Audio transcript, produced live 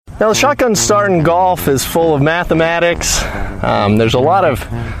Now, the shotgun start in golf is full of mathematics. There's a lot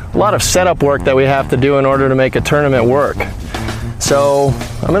of setup work that we have to do in order to make a tournament work. So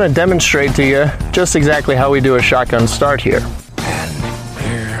I'm going to demonstrate to you just exactly how we do a shotgun start here. And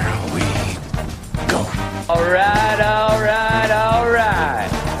here we go. All right, all right, all right.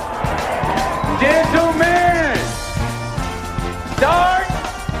 Gentlemen, start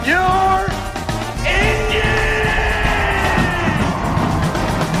your engine!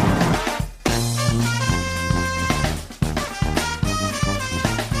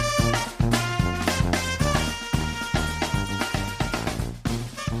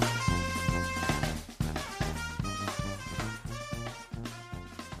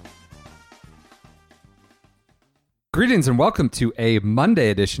 Greetings and welcome to a Monday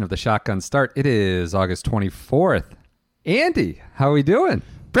edition of the Shotgun Start. It is August 24th. Andy, how are we doing?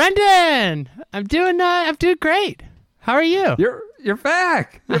 Brendan, I'm doing great. How are you? You're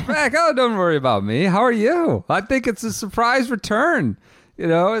back. You're back. Oh, don't worry about me. How are you? I think it's a surprise return. You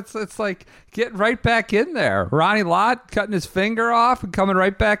know, it's like getting right back in there. Ronnie Lott cutting his finger off and coming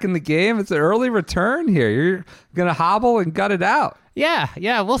right back in the game. It's an early return here. You're going to hobble and gut it out.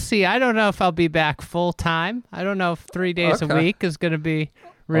 Yeah, we'll see. I don't know if I'll be back full time. I don't know if 3 days a week is going to be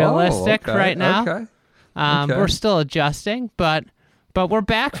realistic right now. Okay. We're still adjusting, but we're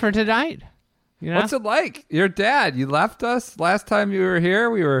back for tonight. You know? What's it like? Your dad, you left us last time you were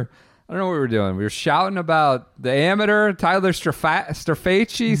here. I don't know what we were doing. We were shouting about the amateur, Tyler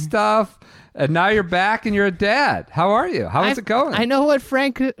Strafaci stuff, and now you're back and you're a dad. How are you? How is it going? I know what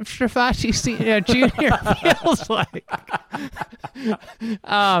Frank Strafaci Jr. feels like.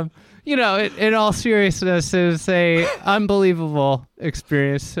 In all seriousness, it was a unbelievable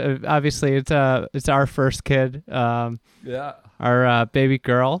experience. Obviously, it's our first kid. Our baby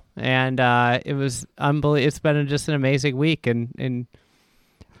girl, and it was unbelievable. It's been just an amazing week, and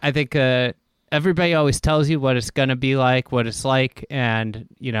I think everybody always tells you what it's going to be like, what it's like, and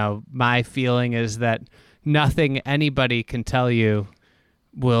my feeling is that nothing anybody can tell you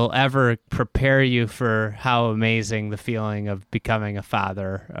will ever prepare you for how amazing the feeling of becoming a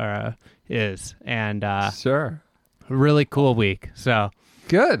father is. And sure, really cool week. So.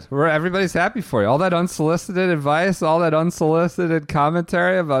 Good. Everybody's happy for you. All that unsolicited advice, all that unsolicited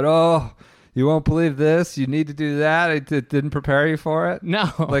commentary about, you won't believe this, you need to do that. It didn't prepare you for it?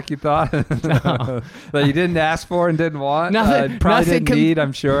 No. Like you thought? No. That you didn't ask for and didn't want? Nothing didn't need,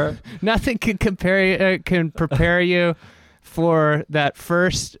 I'm sure. Nothing can prepare you for that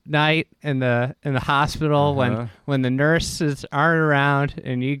first night in the hospital when the nurses aren't around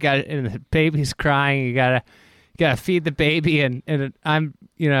and the baby's crying. You gotta feed the baby, and I'm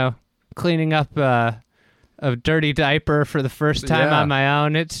cleaning up a dirty diaper for the first time on my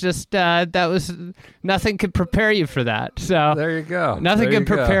own. It's just nothing could prepare you for that. So there you go. Nothing can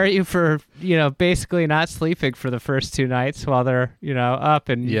prepare you for basically not sleeping for the first 2 nights while they're up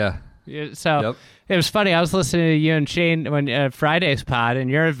and So It was funny. I was listening to you and Shane when Friday's pod, and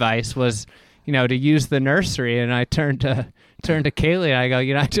your advice was to use the nursery, and I turned to Kaylee and I go,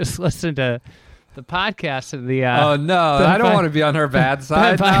 I just listened to the podcast and the I don't want to be on her bad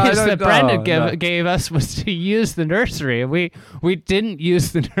side. The advice that Brendan gave us was to use the nursery, and we didn't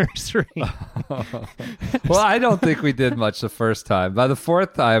use the nursery. Well, I don't think we did much the first time. By the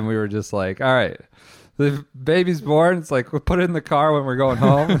fourth time, we were just like, all right, the baby's born. It's like, we'll put it in the car when we're going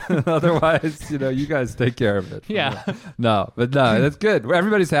home. Otherwise, you guys take care of it. Yeah. No, that's good.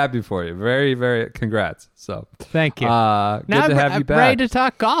 Everybody's happy for you. Very, very congrats. So thank you. Good to have you back. I'm ready to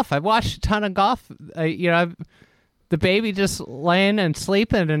talk golf. I've watched a ton of golf. The baby just laying and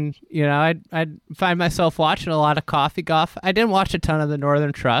sleeping, and I'd find myself watching a lot of coffee golf. I didn't watch a ton of the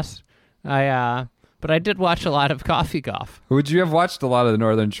Northern Trust. But I did watch a lot of coffee golf. Would you have watched a lot of the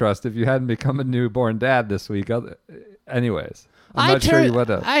Northern Trust if you hadn't become a newborn dad this week? Anyways, I'm not sure you would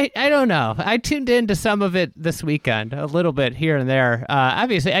have. I don't know. I tuned into some of it this weekend, a little bit here and there.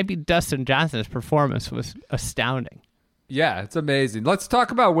 Obviously, Dustin Johnson's performance was astounding. Yeah, it's amazing. Let's talk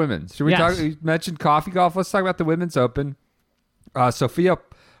about women. Should we talk? You mentioned coffee golf. Let's talk about the Women's Open. Sophia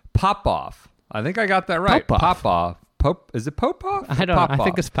Popov. I think I got that right. Popov. Is it Popov? I don't know. I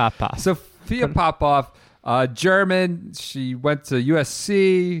think it's Popov. Sophia Popov, German. She went to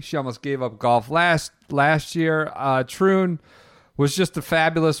USC. She almost gave up golf last year. Troon was just a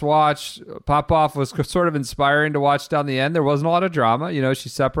fabulous watch. Popov was sort of inspiring to watch down the end. There wasn't a lot of drama. She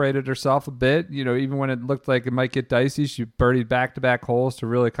separated herself a bit. Even when it looked like it might get dicey, she birdied back-to-back holes to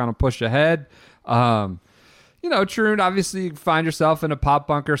really kind of push ahead. Troon, obviously you find yourself in a pop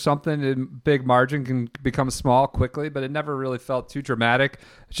bunker or something, and big margin can become small quickly, but it never really felt too dramatic.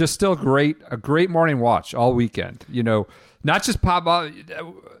 It's just still a great morning watch all weekend. Not just pop,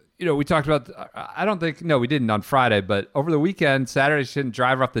 we talked about, I don't think, no, we didn't on Friday, but over the weekend, Saturday, she didn't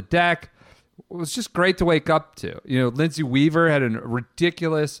drive her off the deck. It was just great to wake up to. Lindsay Weaver had a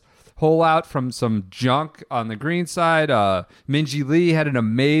ridiculous hole out from some junk on the green side. Minjee Lee had an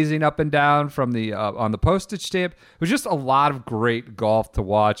amazing up and down from the on the postage stamp. It was just a lot of great golf to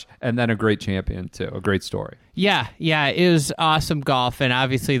watch, and then a great champion too. A great story. Yeah, it was awesome golf, and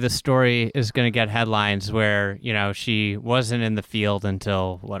obviously the story is going to get headlines where, she wasn't in the field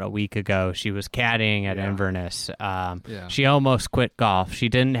until, a week ago. She was caddying at Inverness. She almost quit golf. She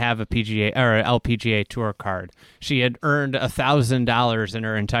didn't have a PGA or LPGA Tour card. She had earned $1,000 in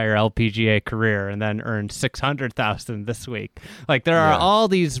her entire LPGA career and then earned $600,000 this week. Like, there are all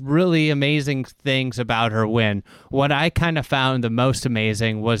these really amazing things about her win. What I kind of found the most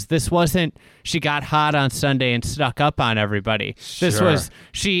amazing was this wasn't she got hot on Sunday and stuck up on everybody. This was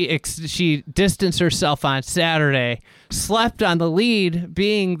she distanced herself on Saturday, slept on the lead,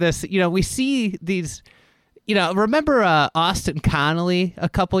 being this, we see these, remember Austin Connolly a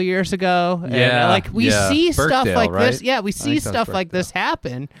couple years ago? Yeah. And, we see stuff Birkdale, like right? this. Yeah, we see stuff like this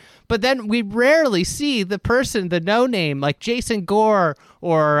happen. But then we rarely see the person, the no-name, like Jason Gore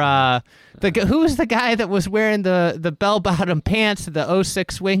or who was the guy that was wearing the bell-bottom pants, the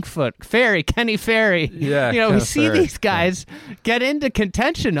 06 Wingfoot? Kenny Ferry. Yeah, we see these guys get into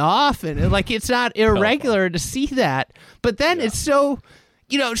contention often. Like, it's not irregular to see that. But then it's so,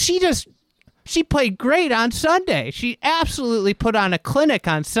 she played great on Sunday. She absolutely put on a clinic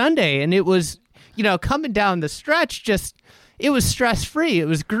on Sunday, and it was, coming down the stretch, it was stress-free. It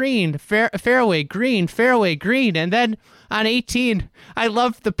was green, fairway, green, fairway, green. And then on 18, I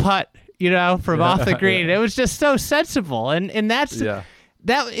loved the putt, from off the green. It was just so sensible. And that's that.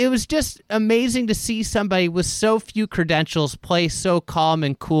 It was just amazing to see somebody with so few credentials play so calm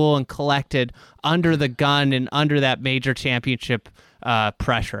and cool and collected under the gun and under that major championship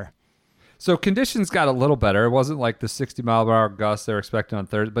pressure. So conditions got a little better. It wasn't like the 60-mile-per-hour gusts they were expecting on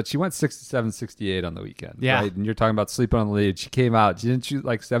Thursday, but she went 67, 68 on the weekend. Yeah. Right? And you're talking about sleeping on the lead. She came out. She didn't shoot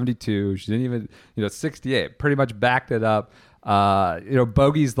like 72. She didn't even, 68. Pretty much backed it up.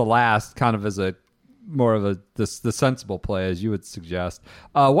 Bogey's the last, kind of as a more of the sensible play, as you would suggest.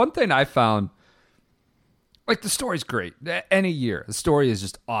 One thing I found, the story's great. Any year, the story is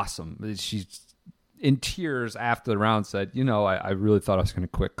just awesome. She's in tears after the round said, I really thought I was going to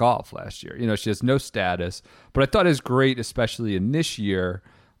quit golf last year. She has no status, but I thought it was great, especially in this year.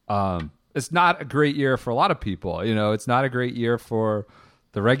 It's not a great year for a lot of people. It's not a great year for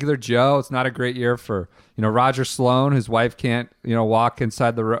the regular Joe. It's not a great year for, Roger Sloan, whose wife can't, walk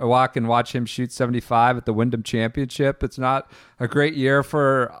and watch him shoot 75 at the Wyndham Championship. It's not a great year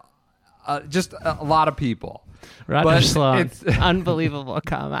for just a lot of people. Roger Sloan, unbelievable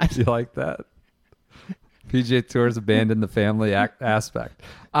comment. You like that? PGA Tour's abandoned the family aspect.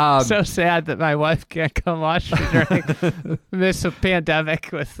 So sad that my wife can't come watch me during this pandemic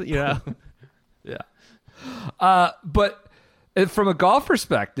with, Yeah. But from a golf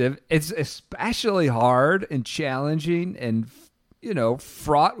perspective, it's especially hard and challenging and,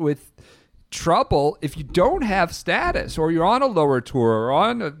 fraught with trouble if you don't have status or you're on a lower tour or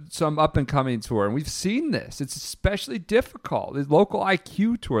on some up-and-coming tour. And we've seen this. It's especially difficult. The local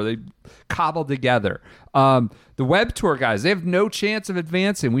IQ tour, they cobbled together. The web tour guys, they have no chance of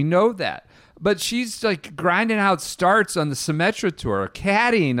advancing. We know that. But she's grinding out starts on the Symetra Tour,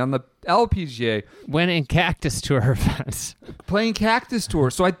 caddying on the LPGA. Winning Cactus Tour events. Playing Cactus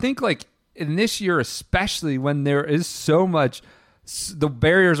Tour. So I think in this year especially, when there is so much, the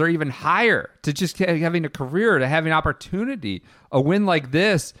barriers are even higher to just having a career, to having opportunity. A win like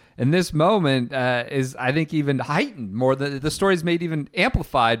this in this moment is, I think, even heightened more. The story's made even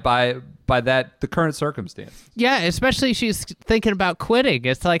amplified by the current circumstance. Yeah, especially she's thinking about quitting.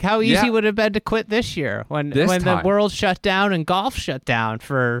 It's like, how easy would it have been to quit this year when the world shut down and golf shut down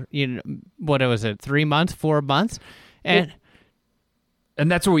for, what was it, 3 months, 4 months? And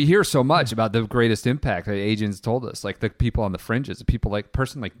that's what we hear so much about the greatest impact. The agents told us, the people on the fringes, the people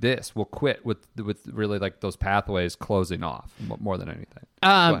person like this will quit with really those pathways closing off more than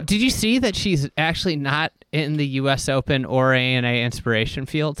anything. Did you see that she's actually not in the U.S. Open or ANA Inspiration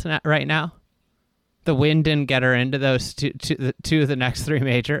fields right now? The wind didn't get her into those two of the next three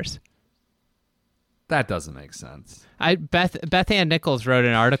majors. That doesn't make sense. Beth Ann Nichols wrote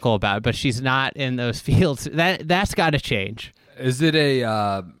an article about it, but she's not in those fields. That's got to change. Is it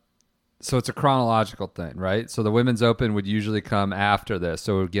so it's a chronological thing, right? So the Women's Open would usually come after this,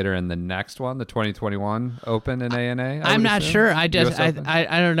 so it would get her in the next one, the 2021 Open in ANA? I'm not sure. I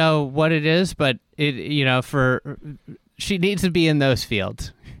don't know what it is, but she needs to be in those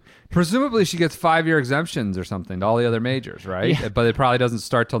fields. Presumably she gets 5-year exemptions or something to all the other majors, right? Yeah. But it probably doesn't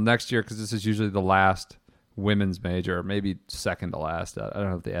start till next year because this is usually the last women's major, or maybe second to last. I don't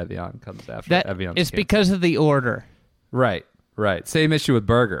know if the Evian comes after. Evian's it's because of the order. Right. Same issue with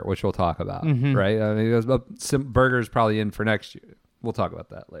Berger, which we'll talk about, right? I mean, Berger's probably in for next year. We'll talk about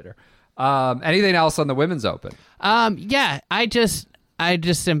that later. Anything else on the Women's Open? Yeah, I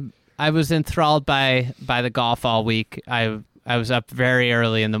was enthralled by the golf all week. I was up very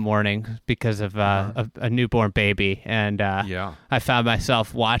early in the morning because of a newborn baby, and I found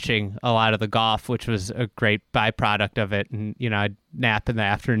myself watching a lot of the golf, which was a great byproduct of it. And I'd nap in the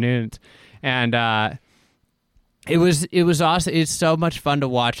afternoons, and it was awesome. It's so much fun to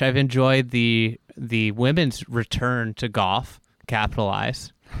watch. I've enjoyed the women's return to golf,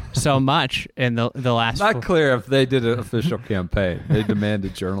 capitalize, so much in the last. Not clear if they did an official campaign. They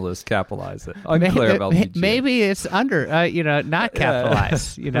demanded journalists capitalize it. Unclear about LPGA. Maybe it's under, not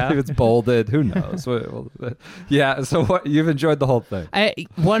capitalized. Maybe it's bolded. Who knows? Yeah. So what? You've enjoyed the whole thing.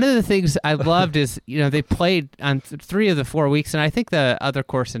 One of the things I loved is they played on 3 of the 4 weeks, and I think the other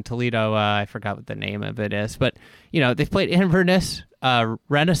course in Toledo, I forgot what the name of it is, but they played Inverness,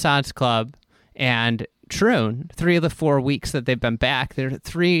 Renaissance Club, and Troon. 3 of the 4 weeks that they've been back, they're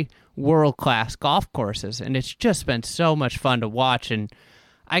 3 world-class golf courses, and it's just been so much fun to watch. And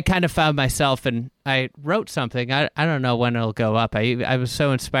I kind of found myself, and I wrote something. I don't know when it'll go up. I was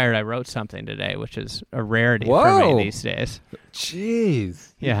so inspired I wrote something today, which is a rarity for me these days.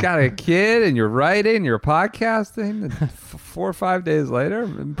 Jeez. Yeah. You got a kid, and you're writing, you're podcasting, and 4 or 5 days later,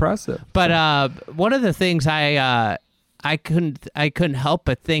 impressive. But one of the things I couldn't help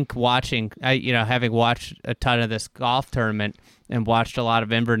but think watching, having watched a ton of this golf tournament and watched a lot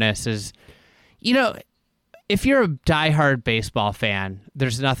of Inverness is, if you're a diehard baseball fan,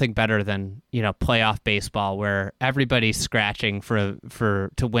 there's nothing better than, playoff baseball where everybody's scratching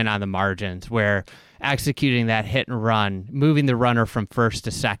to win on the margins, where executing that hit and run, moving the runner from first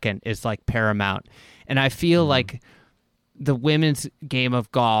to second is like paramount. And I feel like the women's game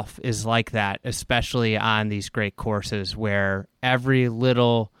of golf is like that, especially on these great courses where every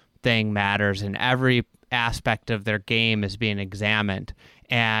little thing matters and every aspect of their game is being examined.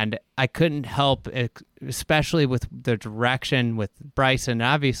 And I couldn't help, especially with the direction with Bryson.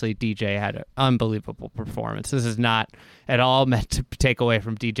 Obviously, DJ had an unbelievable performance. This is not at all meant to take away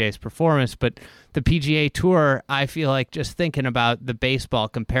from DJ's performance, but the PGA Tour, I feel like just thinking about the baseball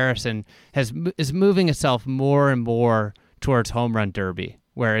comparison is moving itself more and more towards home run derby,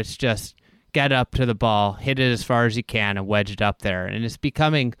 where it's just get up to the ball, hit it as far as you can, and wedge it up there. And it's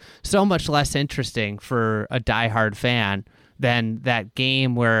becoming so much less interesting for a diehard fan than that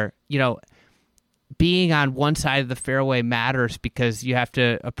game where, being on one side of the fairway matters because you have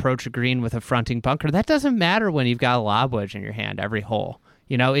to approach a green with a fronting bunker. That doesn't matter when you've got a lob wedge in your hand every hole.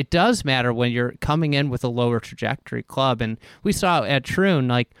 It does matter when you're coming in with a lower trajectory club. And we saw at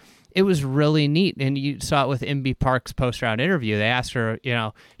Troon, it was really neat, and you saw it with Imby Park's post-round interview. They asked her,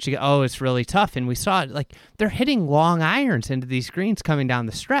 she go, it's really tough, and we saw it, they're hitting long irons into these greens coming down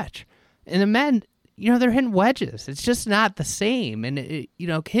the stretch. And the men, they're hitting wedges. It's just not the same. And,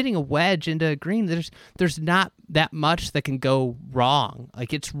 hitting a wedge into a green, there's not that much that can go wrong.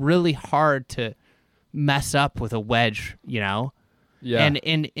 It's really hard to mess up with a wedge, Yeah. And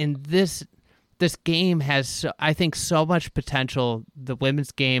in this game has, I think, so much potential. The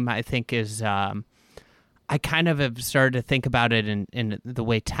women's game, I think, is, I kind of have started to think about it in the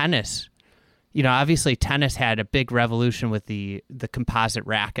way tennis, obviously tennis had a big revolution with the composite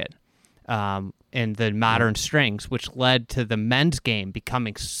racket and the modern strings, which led to the men's game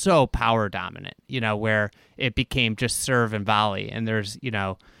becoming so power dominant, where it became just serve and volley. And there's,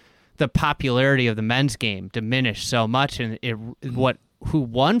 the popularity of the men's game diminished so much. And who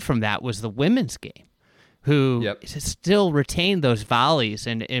won from that was the women's game, who still retained those volleys,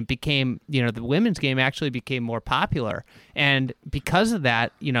 and it became, the women's game actually became more popular. And because of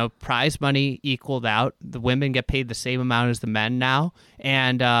that, prize money equaled out. The women get paid the same amount as the men now.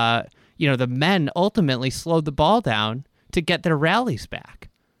 And, the men ultimately slowed the ball down to get their rallies back.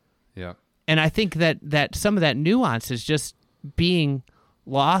 Yeah. And I think that some of that nuance is just being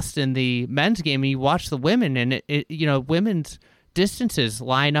lost in the men's game. And you watch the women, and women's distances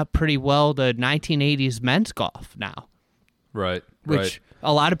line up pretty well to 1980s men's golf now. Right. Which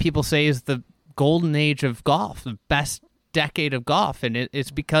a lot of people say is the golden age of golf, the best decade of golf. And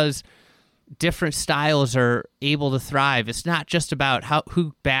it's because different styles are able to thrive. It's not just about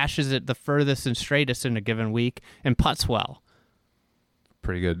who bashes it the furthest and straightest in a given week and putts well.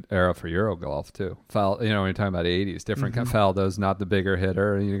 pretty good era for Euro golf too. When you're talking about 80s, different Faldo's not the bigger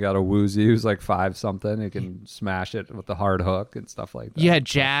hitter. And you got a Woozy who's like 5-something. He can smash it with the hard hook and stuff like that. You had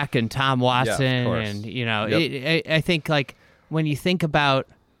Jack and Tom Watson, and I think like when you think about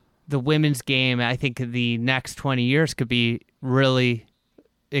the women's game, I think the next 20 years could really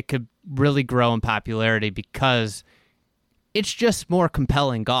grow in popularity because it's just more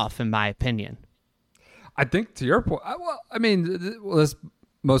compelling golf, in my opinion. I think to your point, this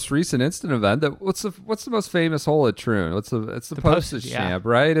most recent instant event, what's the most famous hole at Troon? It's the postage stamp,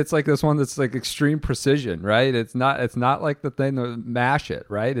 right? It's like this one that's like extreme precision, right? It's not like the thing that mash it,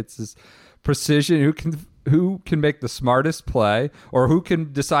 right? It's this precision. Who can make the smartest play, or who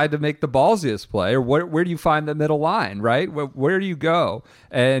can decide to make the ballsiest play, or where do you find the middle line, right? Where do you go,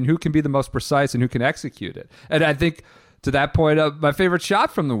 and who can be the most precise and who can execute it? And I think to that point, my favorite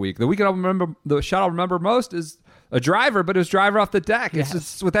shot from the shot I'll remember most is a driver, but it was driver off the deck. Yes. It's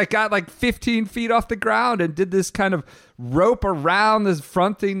just with that guy like 15 feet off the ground and did this kind of rope around this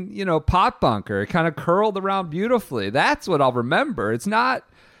fronting, pot bunker. It kind of curled around beautifully. That's what I'll remember. It's not.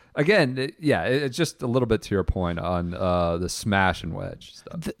 Again, it's just a little bit to your point on the smash and wedge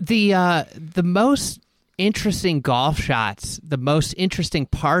stuff. The most interesting golf shots, the most interesting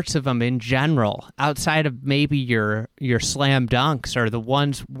parts of them in general, outside of maybe your slam dunks, are the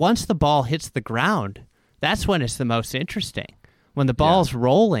ones once the ball hits the ground. That's when it's the most interesting, when the ball's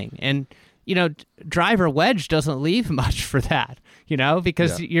rolling. And driver wedge doesn't leave much for that.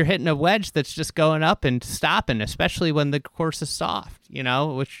 Because you're hitting a wedge that's just going up and stopping, especially when the course is soft,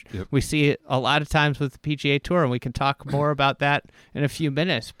 which we see a lot of times with the PGA Tour, and we can talk more about that in a few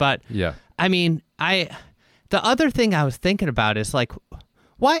minutes. But, the other thing I was thinking about is, like,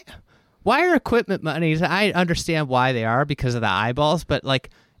 why are equipment monies? I understand why they are because of the eyeballs, but,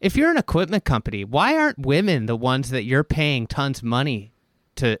 like, if you're an equipment company, why aren't women the ones that you're paying tons of money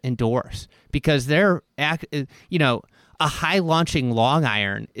to endorse? Because they're, a high launching long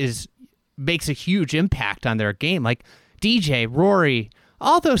iron makes a huge impact on their game. Like DJ, Rory,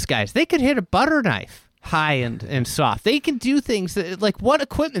 all those guys, they could hit a butter knife high and soft. They can do things that, like, what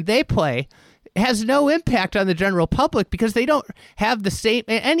equipment they play has no impact on the general public because they don't have the same,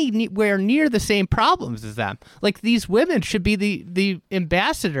 anywhere near the same problems as them. Like, these women should be the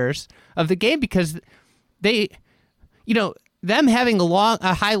ambassadors of the game because they, them having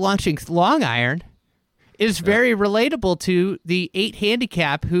a high launching long iron is very relatable to the 8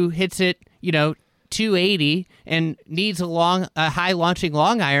 handicap who hits it, 280 and needs a high launching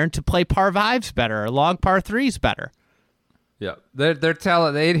long iron to play par 5s better or long par 3s better. Yeah, their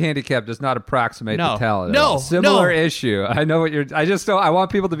talent, the 8 handicap does not approximate the talent. No, similar issue. I know what I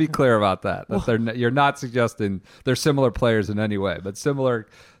want people to be clear about that. You're not suggesting they're similar players in any way, but similar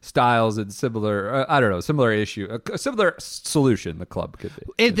styles and similar, similar issue, a similar solution the club could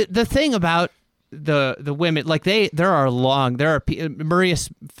be. The thing about the women, like Maria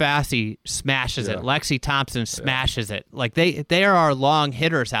Fassi smashes it. Lexi Thompson smashes it. Like they are long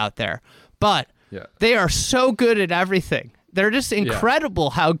hitters out there, but they are so good at everything. They're just incredible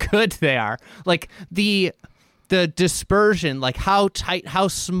how good they are. Like the dispersion, like how tight, how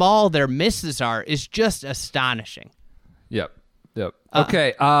small their misses are is just astonishing. Yep.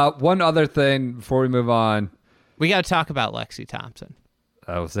 Okay. One other thing before we move on. We got to talk about Lexi Thompson.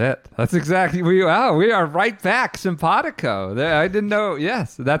 That was it. That's exactly we are right back, simpatico. I didn't know.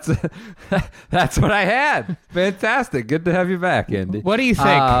 Yes, that's what I had. Fantastic. Good to have you back, Andy. What do you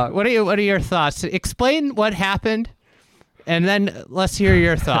think? What are your thoughts? Explain what happened, and then let's hear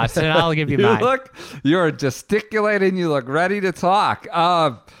your thoughts, and I'll give you mine. You're gesticulating. You look ready to talk.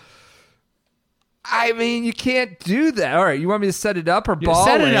 You can't do that. All right, you want me to set it up or ball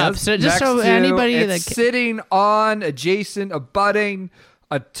set it up? So just so anybody that's sitting on, adjacent, abutting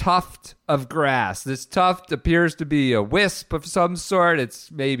a tuft of grass. This tuft appears to be a wisp of some sort. It's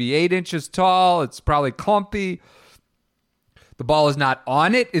maybe 8 inches tall. It's probably clumpy. The ball is not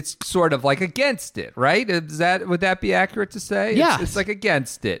on it. It's sort of like against it, right? Would that be accurate to say? Yeah, it's like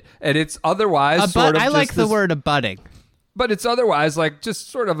against it, and it's otherwise sort of. I like the word abutting. But it's otherwise like just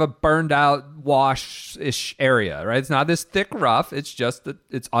sort of a burned out wash-ish area, right? It's not this thick rough. It's just that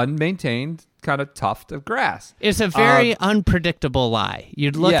it's unmaintained kind of tuft of grass. It's a very unpredictable lie.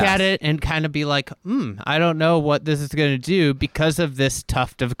 You'd look at it and kind of be like, I don't know what this is going to do because of this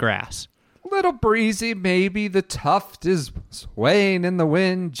tuft of grass. Little breezy, maybe the tuft is swaying in the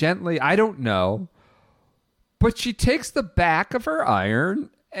wind gently. I don't know. But she takes the back of her iron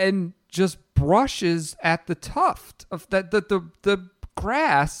and just brushes at the tuft of the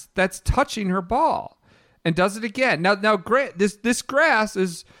grass that's touching her ball, and does it again. Now, this grass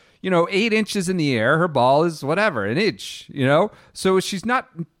is, 8 inches in the air. Her ball is whatever, an inch, So she's not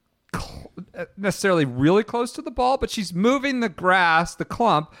necessarily really close to the ball, but she's moving the grass, the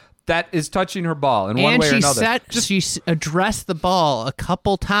clump, that is touching her ball in one way or another. She addressed the ball a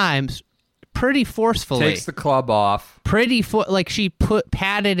couple times pretty forcefully. Takes the club off. Like she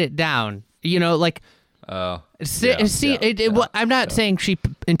patted it down. I'm not saying she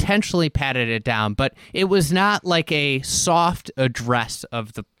intentionally patted it down, but it was not like a soft address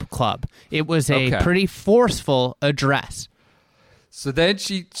of the club. It was a pretty forceful address. So then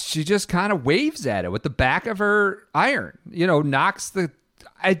she just kind of waves at it with the back of her iron, knocks the,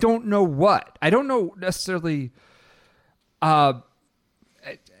 I don't know what. I don't know necessarily.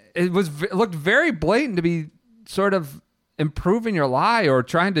 It looked very blatant to be sort of improving your lie or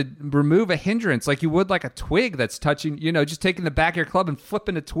trying to remove a hindrance like you would like a twig that's touching, just taking the back of your club and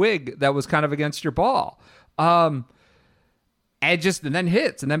flipping a twig that was kind of against your ball. And then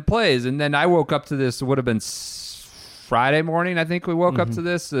hits and then plays. And then I woke up to this, it would have been Friday morning, I think we woke up to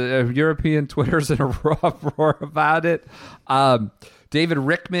this. European Twitter's in a uproar about it. David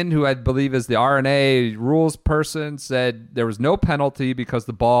Rickman, who I believe is the RNA rules person, said there was no penalty because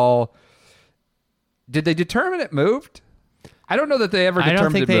the ball... Did they determine it moved? I don't know that they ever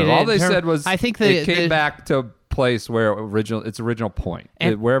determined it moved. All they said was it came back to a place where its original point.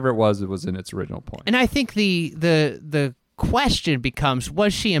 Wherever it was in its original point. And I think the question becomes,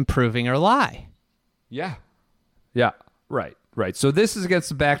 was she improving her lie? Yeah. Yeah, right. So this is against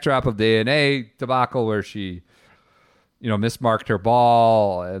the backdrop of the ANA debacle where she... mismarked her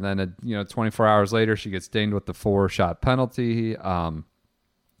ball, and then 24 hours later she gets dinged with the 4-shot penalty.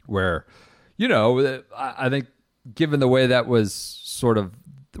 Where, I think given the way that was sort of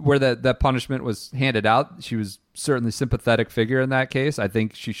where that punishment was handed out, she was certainly sympathetic figure in that case. I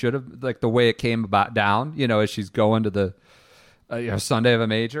think she should have, like the way it came about down, as she's going to the Sunday of a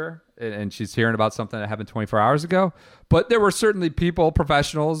major and she's hearing about something that happened 24 hours ago. But there were certainly people,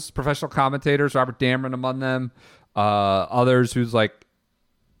 professional commentators, Robert Dameron among them. Others who's like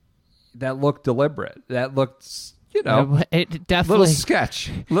that looked deliberate. That looked, it definitely little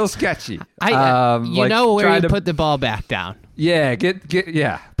sketchy. Where you put the ball back down. Yeah,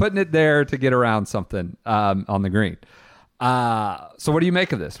 putting it there to get around something on the green. So what do you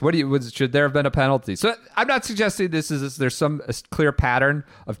make of this? Should there have been a penalty? So I'm not suggesting there's some clear pattern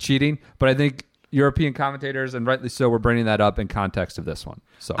of cheating, but I think European commentators, and rightly so, were bringing that up in context of this one.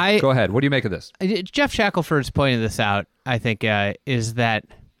 So go ahead. What do you make of this? Jeff Shackelford's pointed this out, I think, is that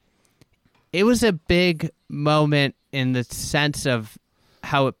it was a big moment in the sense of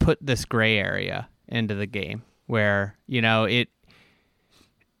how it put this gray area into the game where, it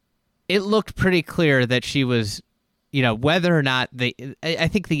looked pretty clear that she was, whether or not I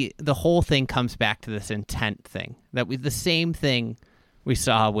think the whole thing comes back to this intent thing, the same thing we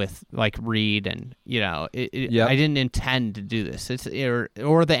saw with like Reed and I didn't intend to do this. It's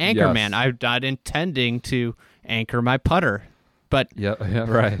or the anchor man. I'm not intending to anchor my putter, but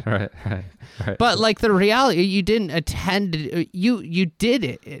right. But like the reality, you didn't intend to, you did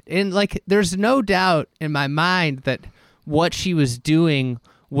it, and like there's no doubt in my mind that what she was doing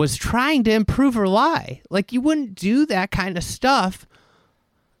was trying to improve her lie. Like you wouldn't do that kind of stuff.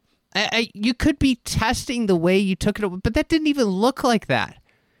 You could be testing the way you took it, but that didn't even look like that.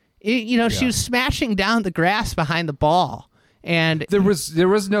 She was smashing down the grass behind the ball, and there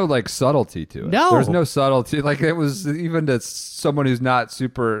was no like subtlety to it. No, there was no subtlety. Like it was even to someone who's not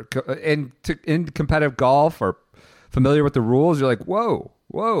super in competitive golf or familiar with the rules. You're like, whoa,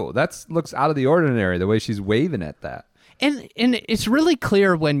 that looks out of the ordinary. The way she's waving at that, and it's really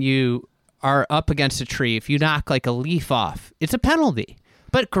clear when you are up against a tree. If you knock like a leaf off, it's a penalty.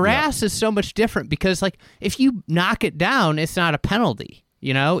 But grass is so much different because, like, if you knock it down, it's not a penalty.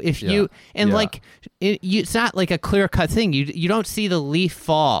 If you like, it's not like a clear cut thing. You don't see the leaf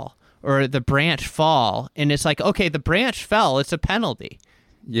fall or the branch fall, and it's like, okay, the branch fell, it's a penalty.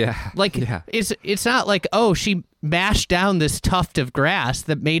 Yeah, it's not like, oh, she mashed down this tuft of grass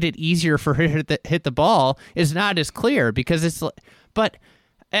that made it easier for her to hit the ball. Is not as clear because it's, but.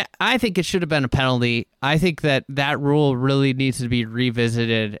 I think it should have been a penalty. I think that rule really needs to be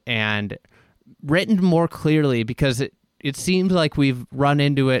revisited and written more clearly because it seems like we've run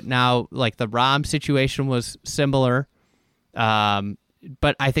into it now. Like the Rahm situation was similar, but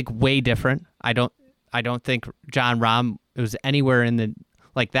I think way different. I don't think Jon Rahm was anywhere in the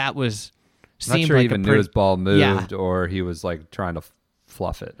like that was. Not sure he even knew his ball moved or he was like trying to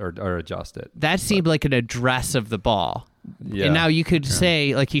fluff it or adjust it. That seemed like an address of the ball. Yeah. And now you could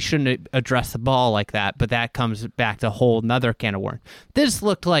say like he shouldn't address the ball like that, but that comes back to a whole nother can of worms. This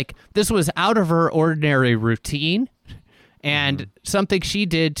looked like this was out of her ordinary routine, and something she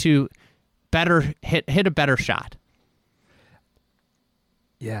did to better hit a better shot.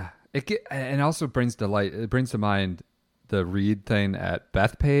 Yeah, and also brings to light. It brings to mind the Reed thing at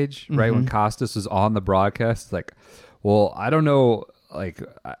Bethpage, right? When Costas was on the broadcast, like, well, I don't know, like,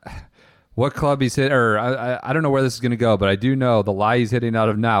 what club he's hit, or I don't know where this is going to go, but I do know the lie he's hitting out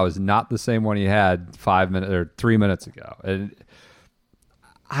of now is not the same one he had 5 minutes or 3 minutes ago. And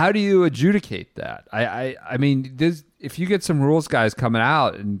how do you adjudicate that? I mean, if you get some rules guys coming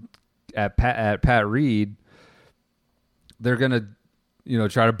out and at Pat Reed, they're going to,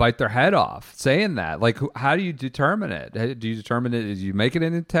 try to bite their head off saying that. Like, how do you determine it? Do you determine it? Do you make it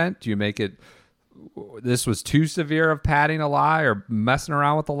an intent? Do you make it, this was too severe of padding a lie or messing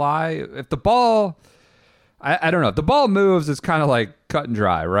around with a lie? If the ball, I don't know. If the ball moves, it's kind of like cut and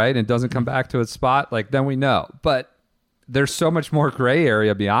dry, right? And doesn't come back to its spot, like, then we know. But there's so much more gray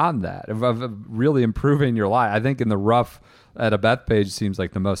area beyond that of really improving your lie. I think in the rough at a Bethpage seems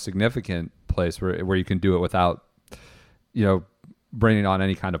like the most significant place where you can do it without, bringing on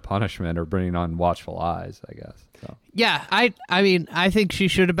any kind of punishment or bringing on watchful eyes, I guess. So. Yeah, I mean, I think she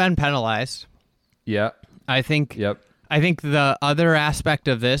should have been penalized. Yeah. I think the other aspect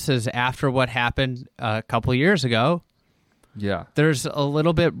of this is after what happened a couple years ago, yeah, there's a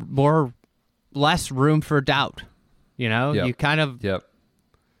little bit less room for doubt. Yep. You kind of, yep.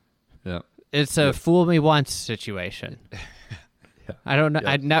 It's a fool me once situation. Yeah. I don't know.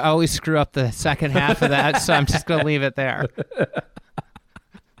 Yep. I always screw up the second half of that, so I'm just going to leave it there.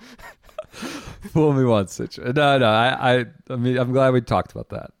 Fool me once situation. No, I mean, I'm glad we talked about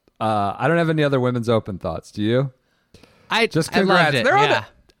that. I don't have any other women's open thoughts. Do you? Just congrats. I loved it.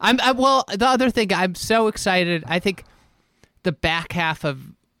 Yeah. Well, the other thing, I'm so excited. I think the back half of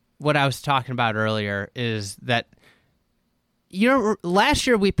what I was talking about earlier is that, last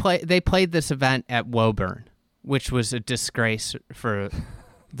year they played this event at Woburn, which was a disgrace for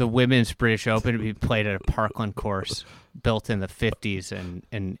the women's British Open to be played at a parkland course built in the 50s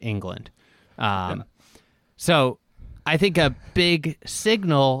in England. So I think a big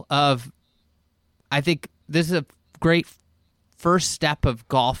signal of, I think this is a great first step of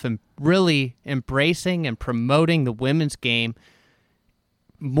golf and really embracing and promoting the women's game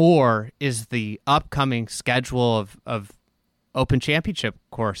more is the upcoming schedule of Open Championship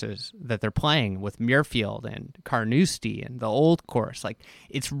courses that they're playing with Muirfield and Carnoustie and the old course. Like,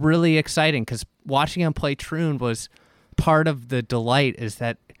 it's really exciting because watching them play Troon was part of the delight, is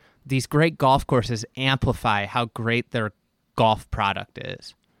that these great golf courses amplify how great their golf product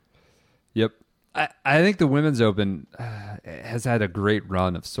is. Yep. I think the Women's Open has had a great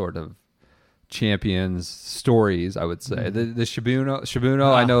run of sort of champions stories, I would say. The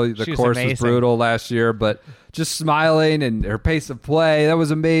Shibuno, I know the course was brutal last year, but just smiling and her pace of play, that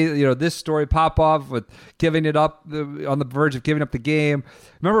was amazing. This story, Popov with giving it up, on the verge of giving up the game.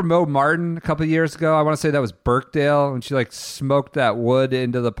 Remember Mo Martin a couple of years ago? I want to say that was Birkdale, when she like smoked that wood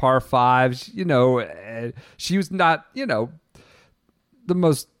into the par fives. She was not, the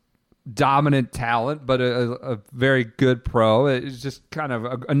most dominant talent, but a very good pro. It's just kind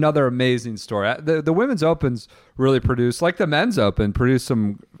of another amazing story. The Women's Opens really produced, like the Men's Open, produced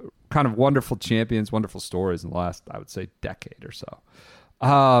some kind of wonderful champions, wonderful stories in the last, I would say, decade or so.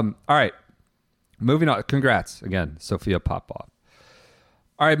 All right, moving on. Congrats again, Sophia Popov.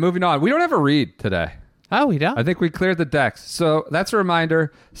 All right, moving on. We don't have a read today. Oh, we don't? I think we cleared the decks. So that's a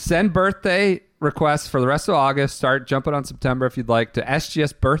reminder. Send birthday requests for the rest of August. Start jumping on September if you'd like to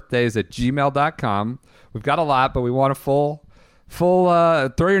sgsbirthdays@gmail.com. We've got a lot, but we want a full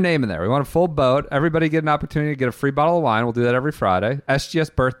throw your name in there. We want a full boat. Everybody get an opportunity to get a free bottle of wine. We'll do that every Friday.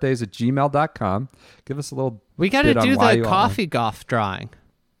 sgsbirthdays@gmail.com. Give us a little. We got to do the coffee golf drawing.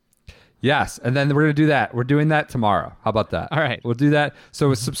 Yes, and then we're going to do that. We're doing that tomorrow. How about that? All right. We'll do that.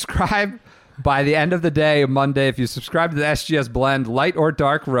 So subscribe by the end of the day, Monday. If you subscribe to the SGS Blend, light or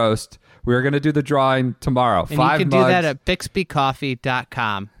dark roast, we're going to do the drawing tomorrow. And 5 you can mugs. do that at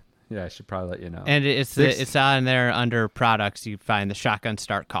BixbyCoffee.com. Yeah, I should probably let you know. And it's on there under products. You find the Shotgun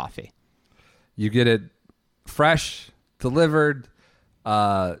Start coffee. You get it fresh, delivered.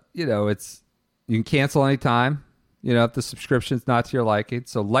 You can cancel anytime. If the subscription's not to your liking.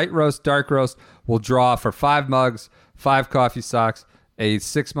 So light roast, dark roast, we'll draw for 5 mugs, 5 coffee socks, a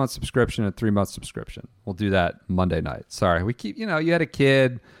 6-month subscription, a 3-month subscription. We'll do that Monday night. Sorry, we keep. You had a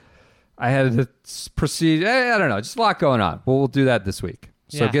kid. I had to proceed. I don't know, just a lot going on. We'll do that this week.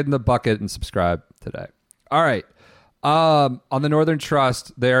 So get in the bucket and subscribe today. All right. On the Northern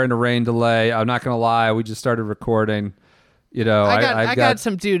Trust, they're in a rain delay. I'm not going to lie. We just started recording. I got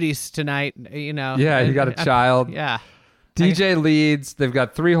some duties tonight. Yeah, you got a child. Yeah. DJ leads. They've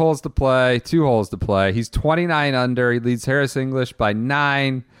got 3 holes to play, 2 holes to play. He's 29 under. He leads Harris English by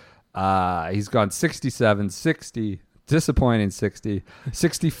 9. He's gone 67, 60, disappointing 60,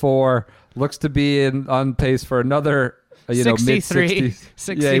 64. Looks to be on pace for another, mid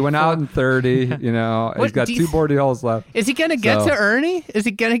 60s. Yeah, he went out in 30. He's got 2 birdie holes left. Is he going to get to Ernie? Is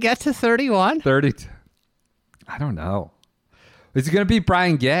he going to get to 31? 30. I don't know. Is he going to beat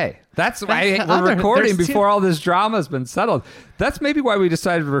Brian Gay? That's why we're recording before all this drama has been settled. That's maybe why we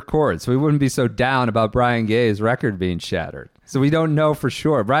decided to record, so we wouldn't be so down about Brian Gay's record being shattered. So we don't know for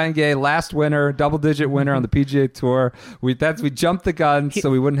sure. Brian Gay, last winner, double-digit winner on the PGA Tour. We jumped the gun so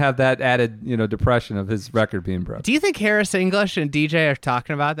we wouldn't have that added, depression of his record being broken. Do you think Harris English and DJ are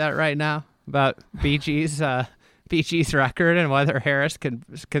talking about that right now? About BG's record and whether Harris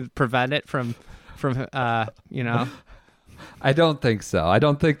could prevent it from I don't think so. I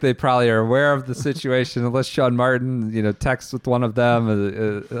don't think they probably are aware of the situation unless Sean Martin, texts with one of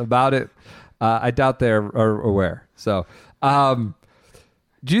them about it. I doubt they're aware. So,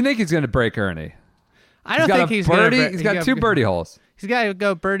 do you think he's going to break Ernie? I don't think he's going to. He's got 2 birdie holes. He's got to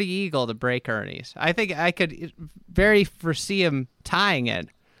go birdie eagle to break Ernie's. I think I could very foresee him tying it.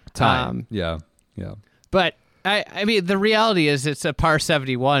 Yeah. But I mean, the reality is it's a par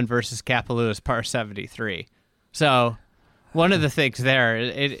 71 versus Kapalua par 73. So one of the things there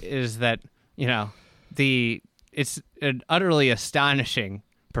is that it's an utterly astonishing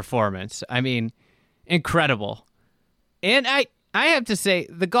performance. I mean, incredible. And I have to say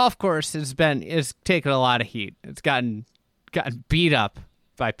the golf course is taken a lot of heat. It's gotten beat up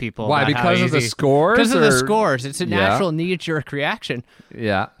by people. Why? Because of the scores? Because of the scores. It's a natural knee-jerk reaction.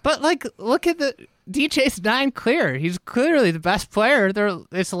 Yeah. But look at the DJ's 9 clear. He's clearly the best player.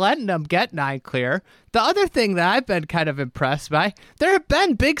 It's letting him get 9 clear. The other thing that I've been kind of impressed by, there have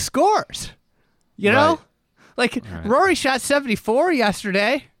been big scores. You know? Right. Rory shot 74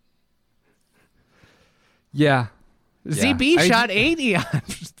 yesterday. Yeah. ZB shot 80 on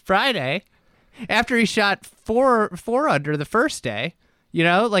Friday after he shot 4 under the first day.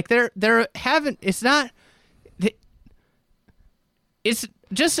 It's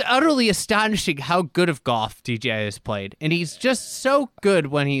just utterly astonishing how good of golf DJ has played. And he's just so good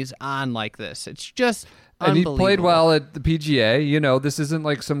when he's on like this. It's just unbelievable. And he played well at the PGA. This isn't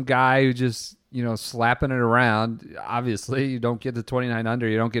like some guy who just, slapping it around. Obviously, you don't get to 29 under.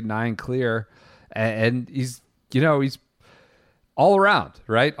 You don't get 9 clear. And he's all around,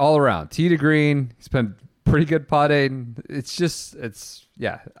 right? All around. Tee to green. He's been pretty good putting. It's a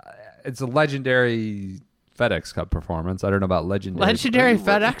legendary FedEx Cup performance. I don't know about legendary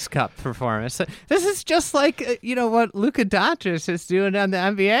FedEx Cup performance. This is just like what Luka Doncic is doing on the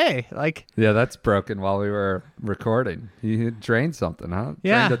NBA. Yeah, that's broken while we were recording. He drained something, huh?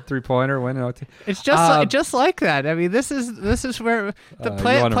 Yeah, drained a 3-pointer, win OT. It's just like that. I mean, this is where the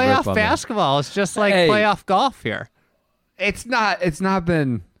playoff basketball is just like playoff golf here. It's not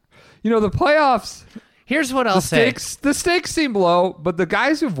been, the playoffs. Here's what I'll say. The stakes seem low, but the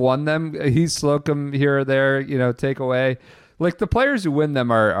guys who've won them, Heath Slocum here or there, take away. Like the players who win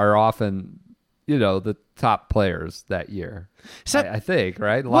them are often, the top players that year. So, I think,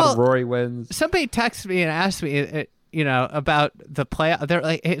 right? A lot of Rory wins. Somebody texted me and asked me, about the play. They're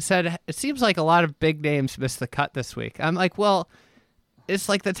like, it said it seems like a lot of big names missed the cut this week. I'm like, well, it's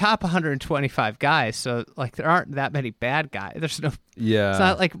like the top 125 guys, so there aren't that many bad guys. There's no. Yeah. It's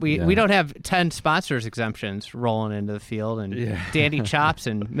not like we don't have 10 sponsors exemptions rolling into the field and Danny Chops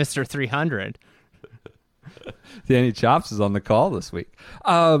and Mr. 300. Danny Chops is on the call this week.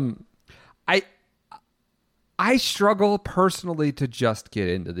 I struggle personally to just get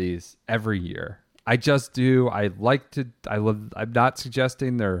into these every year. I just do. I'm not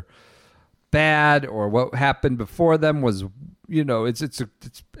suggesting they're bad or what happened before them was. It's an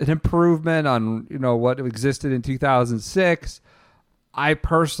improvement on what existed in 2006. I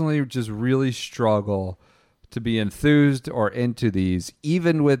personally just really struggle to be enthused or into these.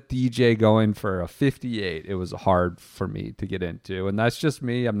 Even with DJ going for a 58, it was hard for me to get into, and that's just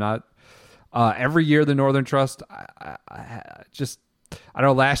me. I'm not every year the Northern Trust. I don't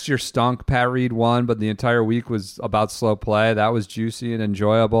know. Last year stunk. Pat Reed won, but the entire week was about slow play. That was juicy and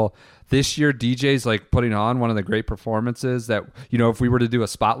enjoyable. This year, DJ's putting on one of the great performances that, if we were to do a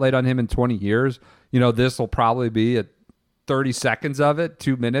spotlight on him in 20 years, this will probably be at 30 seconds of it,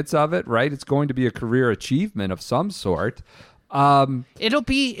 2 minutes of it, right? It's going to be a career achievement of some sort. It'll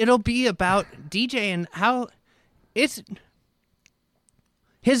be about DJ and how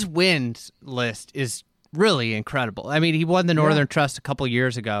his wins list is really incredible. I mean, he won the Northern Trust a couple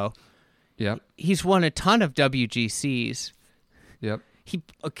years ago. Yep. He's won a ton of WGCs. Yep. he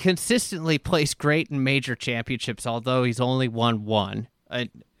consistently plays great in major championships, although he's only won one.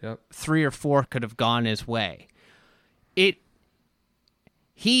 3 or 4 could have gone his way.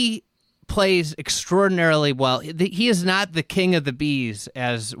 He plays extraordinarily well. He is not the king of the bees,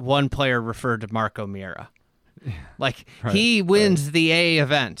 as one player referred to Marco Mira. He wins the A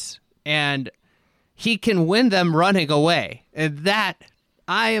events, and he can win them running away. And that,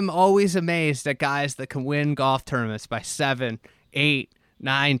 I am always amazed at guys that can win golf tournaments by 7, 8,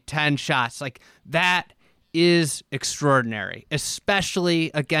 9, 10 shots. Like, that is extraordinary, especially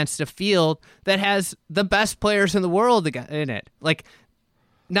against a field that has the best players in the world in it. Like,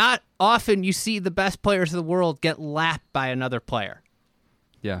 not often you see the best players in the world get lapped by another player.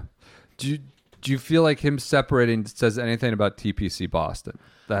 Yeah. Do you feel like him separating says anything about TPC Boston?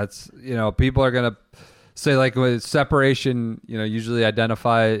 That's, people are going to say, like, with separation, usually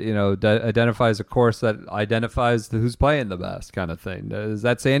identifies a course that identifies who's playing the best kind of thing. Does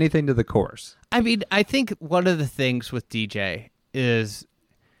that say anything to the course? I mean, I think one of the things with DJ is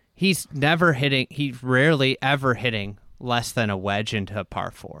he's rarely ever hitting less than a wedge into a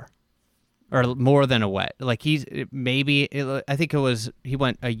par 4. Or more than a wedge. Like, I think he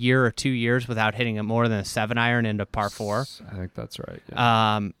went a year or 2 years without hitting more than a 7-iron into par 4. I think that's right.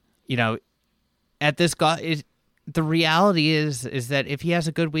 Yeah. At this golf, the reality is that if he has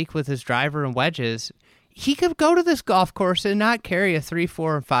a good week with his driver and wedges, he could go to this golf course and not carry a 3,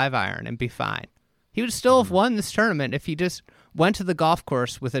 4, and 5-iron and be fine. He would still have won this tournament if he just went to the golf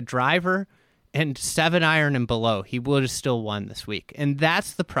course with a driver and 7-iron and below. He would have still won this week. And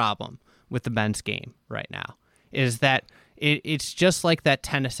that's the problem with the men's game right now, is that it's just like that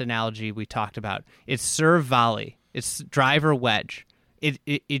tennis analogy we talked about. It's serve volley. It's driver wedge.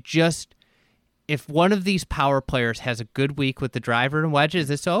 It just, if one of these power players has a good week with the driver and wedges,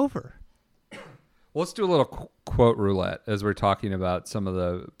 it's over. Well, let's do a little quote roulette as we're talking about some of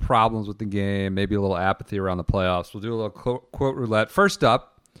the problems with the game, maybe a little apathy around the playoffs. We'll do a little quote roulette. First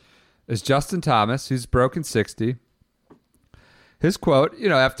up is Justin Thomas, who's broken 60. His quote,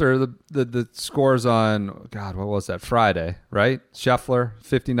 after the scores on, God, what was that, Friday, right? Scheffler,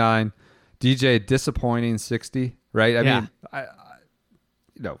 59. DJ, disappointing, 60, right? I mean,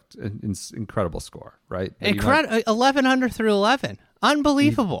 incredible score, right? 11 under through 11.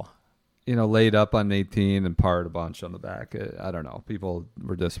 Unbelievable. Laid up on 18 and parred a bunch on the back. I don't know. People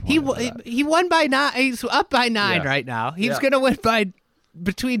were disappointed. He won by 9. He's up by 9 right now. He's going to win by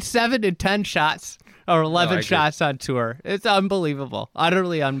between 7 and 10 shots. Or 11 shots on tour. It's unbelievable.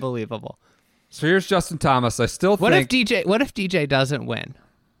 Utterly unbelievable. So here's Justin Thomas. I still think... What if DJ doesn't win?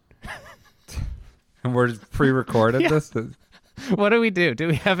 And we're pre-recorded this? What do we do? Do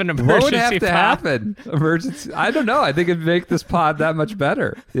we have an emergency What would have to pod? happen? Emergency? I don't know. I think it'd make this pod that much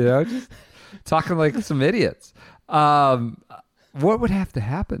better. Just talking like some idiots. What would have to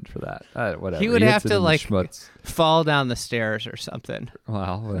happen for that? Whatever. He would have to fall down the stairs or something.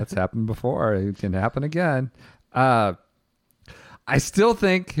 Well, that's happened before. It can happen again. I still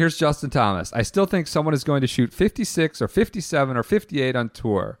think, here's Justin Thomas. I still think someone is going to shoot 56 or 57 or 58 on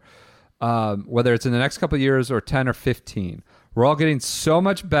tour, whether it's in the next couple of years or 10 or 15. We're all getting so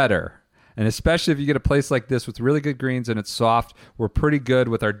much better. And especially if you get a place like this with really good greens and it's soft, we're pretty good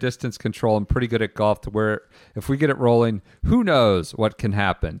with our distance control and pretty good at golf to where if we get it rolling, who knows what can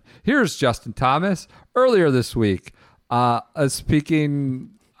happen. Here's Justin Thomas earlier this week speaking,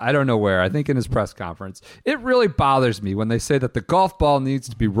 I don't know where, I think in his press conference. It really bothers me when they say that the golf ball needs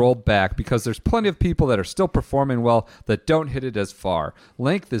to be rolled back because there's plenty of people that are still performing well that don't hit it as far.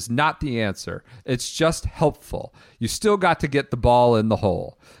 Length is not the answer. It's just helpful. You still got to get the ball in the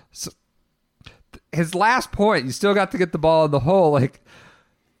hole. So, his last point, you still got to get the ball in the hole,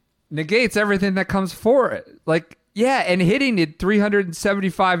 negates everything that comes for it. And hitting it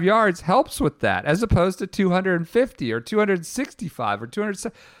 375 yards helps with that, as opposed to 250 or 265 or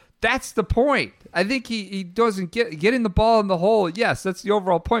 200. That's the point. I think he doesn't getting the ball in the hole. Yes, that's the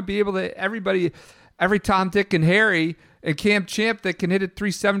overall point. Be able to every Tom, Dick, and Harry and Cam Champ that can hit it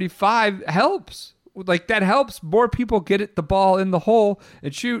 375 helps. That helps more people get the ball in the hole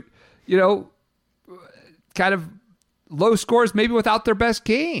and shoot, kind of low scores maybe without their best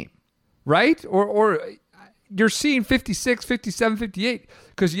game, right? Or you're seeing 56, 57, 58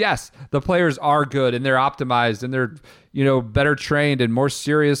 because, yes, the players are good and they're optimized and they're, better trained and more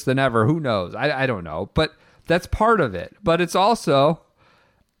serious than ever. Who knows? I don't know. But that's part of it. But it's also,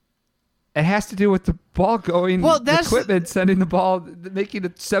 it has to do with the ball going, the equipment, sending the ball, making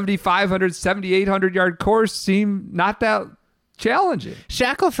a 7,500, 7,800 yard course seem not that challenging.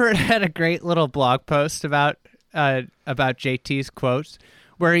 Shackelford had a great little blog post about JT's quotes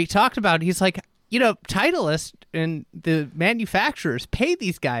where he talked about, he's like, Titleist and the manufacturers pay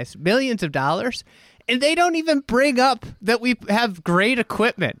these guys millions of dollars, and they don't even bring up that we have great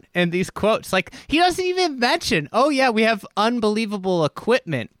equipment in these quotes. Like, he doesn't even mention, oh, yeah, we have unbelievable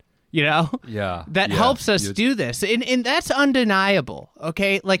equipment, that helps us do this. And that's undeniable,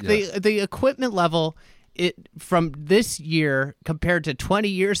 okay? Like, the equipment level from this year compared to 20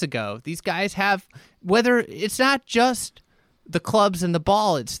 years ago, these guys have, whether it's not just the clubs and the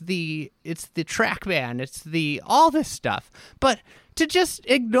ball, it's the TrackMan, it's all this stuff. But to just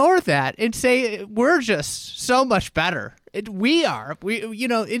ignore that and say we're just so much better, it's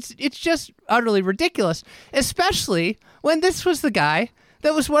just utterly ridiculous. Especially when this was the guy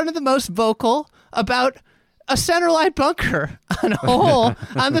that was one of the most vocal about a centerline bunker on a hole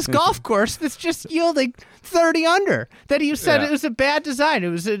on this golf course that's just yielding 30 under. That he said it was a bad design.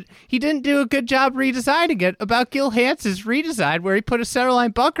 He didn't do a good job redesigning it. About Gil Hanse's redesign, where he put a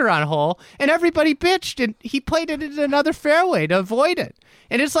centerline bunker on a hole, and everybody bitched, and he played it in another fairway to avoid it.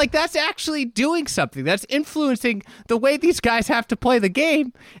 And it's like, that's actually doing something. That's influencing the way these guys have to play the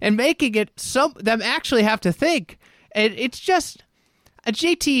game and making it them actually have to think. And it's just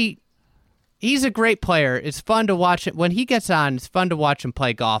JT. He's a great player. It's fun to watch it. When he gets on, it's fun to watch him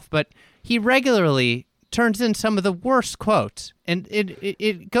play golf, but he regularly turns in some of the worst quotes. And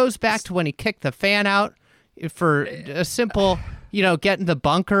it goes back to when he kicked the fan out for a simple, get in the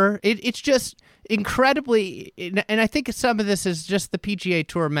bunker. It's just incredibly, and I think some of this is just the PGA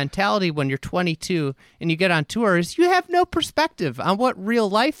Tour mentality when you're 22 and you get on tour, is you have no perspective on what real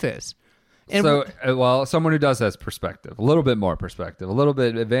life is. And someone who does has perspective, a little bit more perspective, a little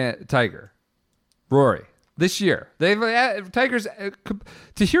bit Tiger. Rory, this year, Tiger's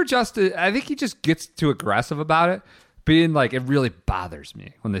to hear Justin. I think he just gets too aggressive about it, being like, it really bothers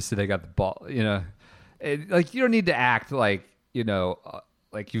me when they say they got the ball. Like, you don't need to act like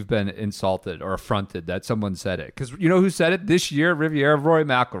like you've been insulted or affronted that someone said it, because you know who said it this year? Riviera, Rory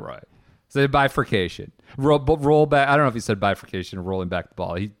McIlroy. Say bifurcation, roll back. I don't know if he said bifurcation or rolling back the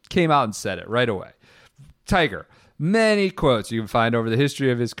ball. He came out and said it right away. Tiger. Many quotes you can find over the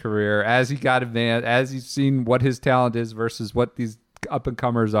history of his career as he got advanced, as he's seen what his talent is versus what these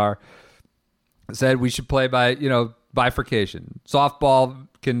up-and-comers are. Said we should play by, bifurcation. Softball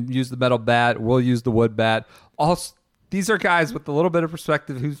can use the metal bat. We'll use the wood bat. These are guys with a little bit of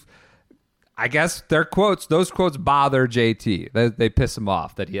perspective who's, I guess, those quotes bother JT. They piss him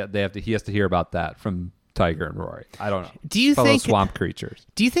off that he has to hear about that from Tiger and Rory. I don't know. Do you Fellow think swamp creatures?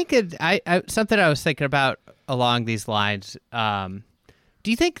 Do you think something I was thinking about along these lines? Do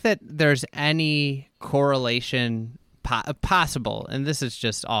you think that there's any correlation possible? And this is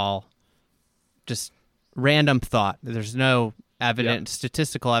just random thought. There's no evidence,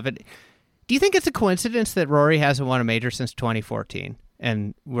 statistical evidence. Do you think it's a coincidence that Rory hasn't won a major since 2014,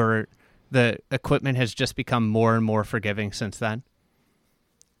 and where the equipment has just become more and more forgiving since then?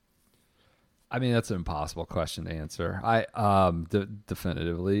 I mean, that's an impossible question to answer.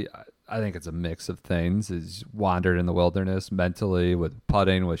 Definitively, I think it's a mix of things. He's wandered in the wilderness mentally, with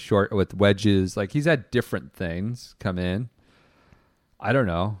putting, with wedges. Like, he's had different things come in. I don't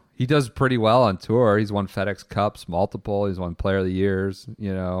know. He does pretty well on tour. He's won FedEx Cups multiple. He's won Player of the Years.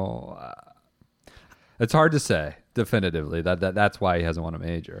 It's hard to say definitively. That's why he hasn't won a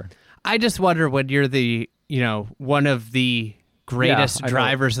major. I just wonder, when you're the one of the greatest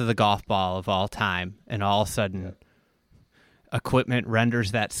drivers of the golf ball of all time, and all of a sudden equipment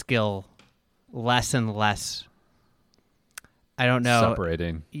renders that skill less and less. I don't know.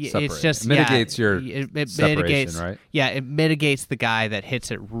 Separating. It's just it mitigates your it separation, mitigates, right? Yeah, it mitigates the guy that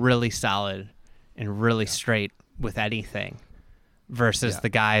hits it really solid and really straight with anything, versus the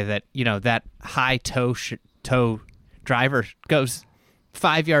guy that that high toe driver goes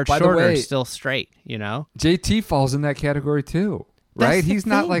 5 yards shorter, still straight. JT falls in that category too, right? He's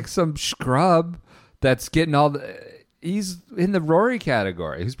not like some scrub that's getting all the. He's in the Rory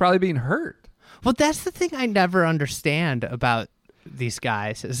category. He's probably being hurt. Well, that's the thing I never understand about these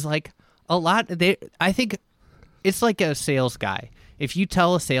guys. Is like a lot. I think it's like a sales guy. If you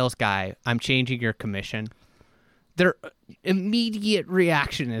tell a sales guy, "I'm changing your commission," their immediate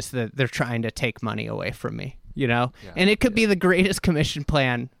reaction is that they're trying to take money away from me. And it could be the greatest commission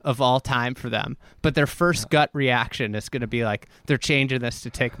plan of all time for them, but their first gut reaction is going to be like, they're changing this to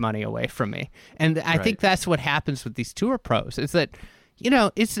take money away from me. And I think that's what happens with these tour pros, is that,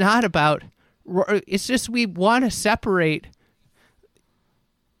 it's not about, it's just, we want to separate,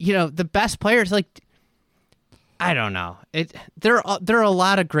 the best players. Like, I don't know. There are a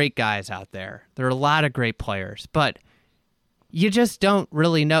lot of great guys out there. There are a lot of great players, but you just don't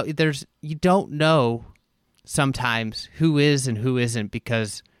really know. You don't know sometimes who is and who isn't,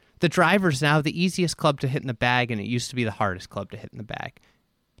 because the driver's now the easiest club to hit in the bag, and it used to be the hardest club to hit in the bag.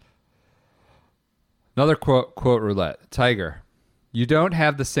 Another quote roulette. Tiger, you don't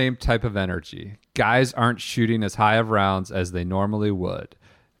have the same type of energy. Guys aren't shooting as high of rounds as they normally would.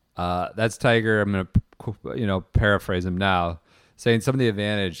 That's Tiger. I'm going to paraphrase him now, saying some of the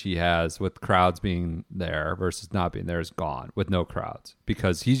advantage he has with crowds being there versus not being there is gone with no crowds,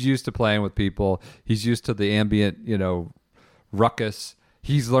 because he's used to playing with people. He's used to the ambient, ruckus.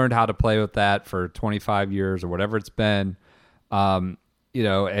 He's learned how to play with that for 25 years or whatever it's been. And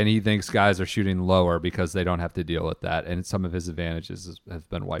he thinks guys are shooting lower because they don't have to deal with that, and some of his advantages have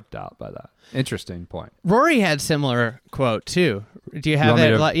been wiped out by that. Interesting point. Rory had similar quote too. Do you have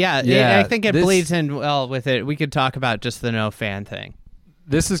it? Yeah, I think it bleeds in well with it. We could talk about just the no fan thing.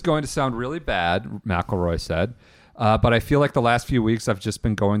 This is going to sound really bad, McIlroy said, but I feel like the last few weeks I've just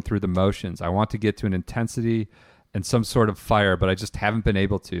been going through the motions. I want to get to an intensity and some sort of fire, but I just haven't been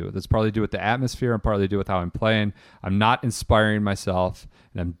able to. That's partly to do with the atmosphere and partly to do with how I'm playing. I'm not inspiring myself,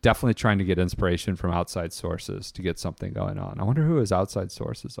 and I'm definitely trying to get inspiration from outside sources to get something going on. I wonder who his outside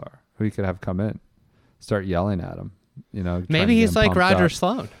sources are, who he could have come in, start yelling at him. Maybe he's like Roger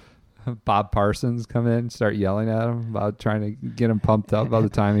Sloan. Bob Parsons come in, start yelling at him about trying to get him pumped up by the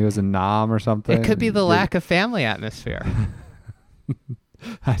time he was in Nam or something. It could be the lack of family atmosphere.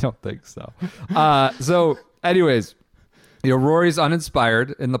 I don't think so. Anyways, Rory's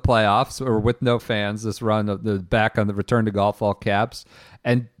uninspired in the playoffs or with no fans this run of the back on the return to golf all caps,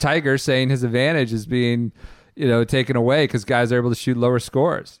 and Tiger saying his advantage is being taken away because guys are able to shoot lower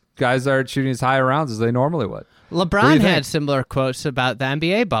scores. Guys aren't shooting as high rounds as they normally would. LeBron had similar quotes about the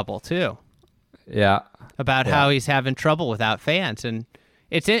NBA bubble too. Yeah, about how he's having trouble without fans, and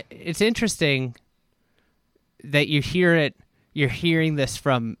it's interesting that you hear it. You're hearing this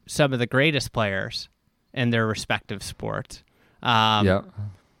from some of the greatest players in their respective sports. I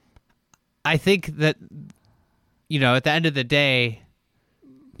think that, at the end of the day,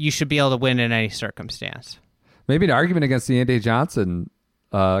 you should be able to win in any circumstance. Maybe an argument against the Andyyyyy Johnsonnn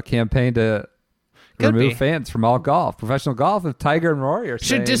campaign to remove fans from all golf, professional golf, if Tiger and Rory are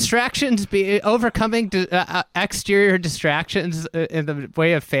Should distractions be overcoming exterior distractions in the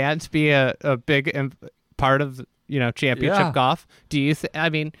way of fans be a big part of championship golf? Do you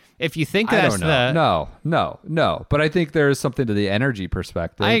if you think that's no, but I think there is something to the energy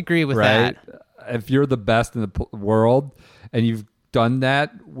perspective. I agree with that. If you're the best in the world and you've done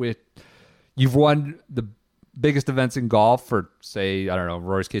that you've won the biggest events in golf for, say, I don't know,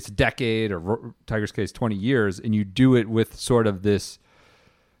 Rory's case a decade or Tiger's case 20 years, and you do it with sort of this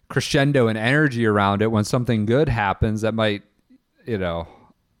crescendo and energy around it when something good happens that might,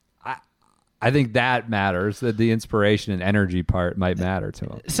 I think that matters, that the inspiration and energy part might matter to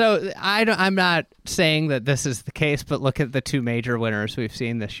him. So I'm not saying that this is the case, but look at the two major winners we've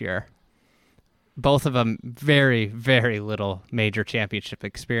seen this year. Both of them very, very little major championship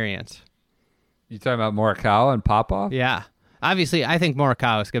experience. You talking about Morikawa and Popov? Yeah. Obviously, I think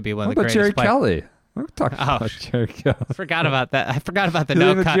Morikawa is going to be one of the greatest Jerry players. Kelly? We're talking about Jerry Kelly. I forgot about that. I forgot about the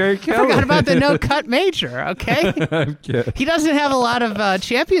no cut. I forgot about the no cut major. Okay, I'm kidding. He doesn't have a lot of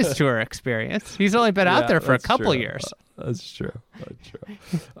Champions Tour experience. He's only been out there for a couple years. That's true.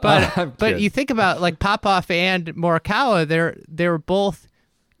 But you think about like Popov and Morikawa. They're both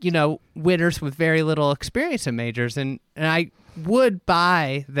winners with very little experience in majors, and I would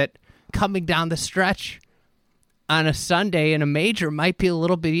buy that coming down the stretch on a Sunday in a major might be a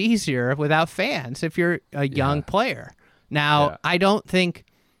little bit easier without fans if you're a young player. Now, I don't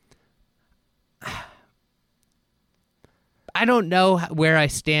know where I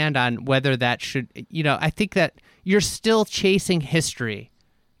stand on whether that should, I think that you're still chasing history,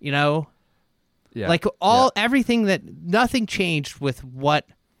 like everything nothing changed with what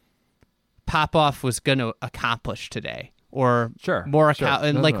Popov was going to accomplish today. Or Morikawa,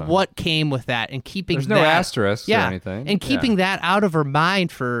 and what came with that, and keeping there's no asterisk or anything, and keeping that out of her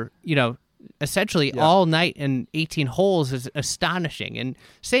mind for essentially all night and 18 holes is astonishing. And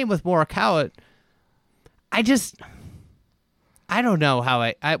same with Morikawa. I don't know how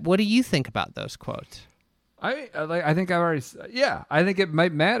I. What do you think about those quotes? I think I've already. Yeah, I think it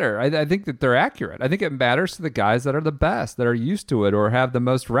might matter. I think that they're accurate. I think it matters to the guys that are the best, that are used to it, or have the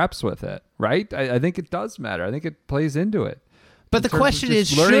most reps with it. Right? I think it does matter. I think it plays into it. But the question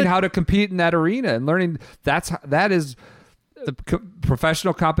is, learning how to compete in that arena and learning that is the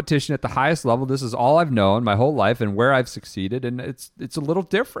professional competition at the highest level. This is all I've known my whole life and where I've succeeded, and it's a little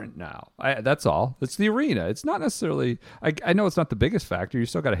different now. That's all. It's the arena. It's not necessarily. I know it's not the biggest factor. You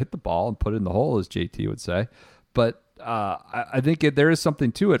still got to hit the ball and put it in the hole, as JT would say. But I think there is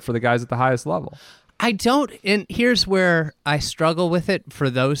something to it for the guys at the highest level. I don't, and here's where I struggle with it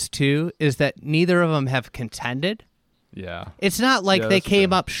for those two, is that neither of them have contended. Yeah. It's not like they came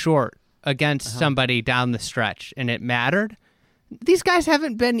true. up short against somebody down the stretch and it mattered. These guys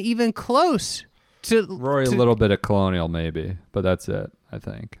haven't been even close to... Rory, a little bit at Colonial maybe, but that's it, I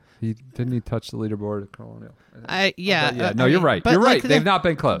think. Didn't he touch the leaderboard at Colonial? No, you're right. but You're right. like They've not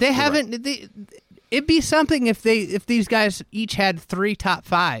been close. They You're haven't... right. It'd be something if these guys each had 3 top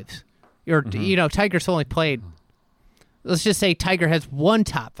 5s. Or, Tiger's only played... Let's just say Tiger has 1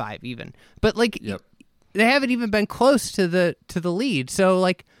 top 5 even. But, they haven't even been close to the lead.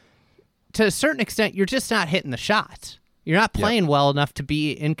 So, to a certain extent, you're just not hitting the shots. You're not playing well enough to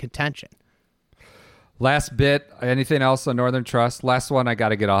be in contention. Last bit, anything else on Northern Trust? Last one I got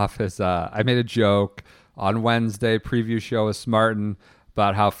to get off is I made a joke on Wednesday, preview show with Smartin,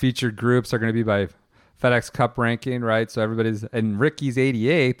 about how featured groups are going to be by FedEx Cup ranking, right? So and Ricky's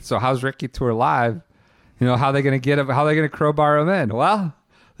 88th. So how's Ricky Tour Live? How are they going to get him? How are they going to crowbar him in? Well,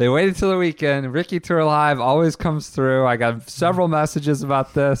 they waited till the weekend. Ricky Tour Live always comes through. I got several messages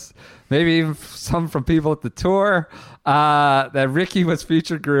about this, maybe even some from people at the tour, that Ricky was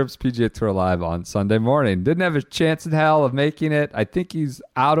featured groups PGA Tour Live on Sunday morning. Didn't have a chance in hell of making it. I think he's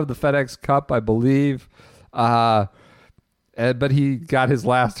out of the FedEx Cup, I believe. But he got his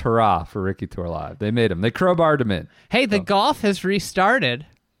last hurrah for Ricky Tour Live. They made him. They crowbarred him in. Hey, the golf has restarted.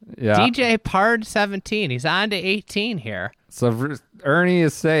 Yeah. DJ parred 17. He's on to 18 here. So Ernie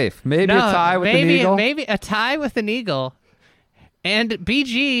is safe. Maybe a tie with an eagle. Maybe a tie with an eagle. And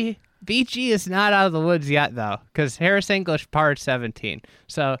BG is not out of the woods yet, though, because Harris English parred 17.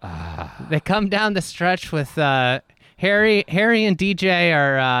 So they come down the stretch with Harry and DJ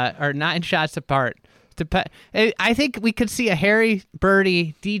are 9 shots apart. I think we could see a Harry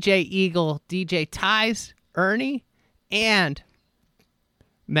birdie, DJ eagle, DJ ties Ernie, and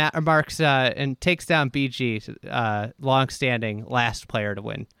Matt marks and takes down BG, long-standing last player to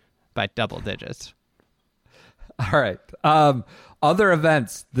win by double digits. All right. Other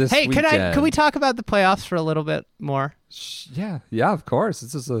events this weekend. Hey, can we talk about the playoffs for a little bit more? Yeah, of course.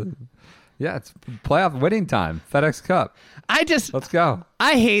 This is it's playoff winning time. FedEx Cup. Let's go.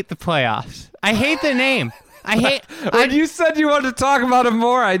 I hate the playoffs. I hate the name. When you said you wanted to talk about it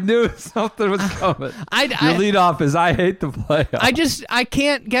more, I knew something was coming. Your lead off is I hate the playoffs. I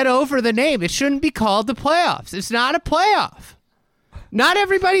can't get over the name. It shouldn't be called the playoffs. It's not a playoff. Not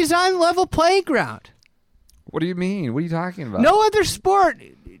everybody's on level playing ground. What do you mean? What are you talking about? No other sport.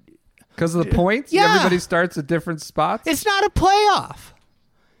 Because of the points? Yeah. Everybody starts at different spots? It's not a playoff.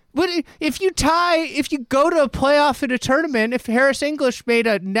 But if you go to a playoff in a tournament, if Harris English made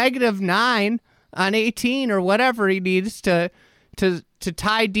a -9 on 18 or whatever he needs to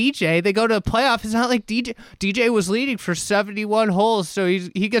tie DJ, they go to a playoff. It's not like DJ was leading for 71 holes, so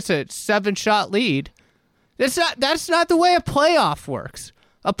he gets a 7-shot lead. That's not the way a playoff works.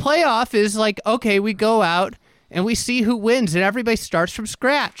 A playoff is like, okay, we go out and we see who wins, and everybody starts from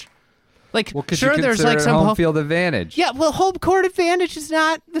scratch. Sure, there's some home field advantage. Yeah, well, home court advantage is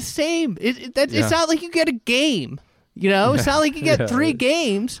not the same. It's not like you get a game. It's not like you get 3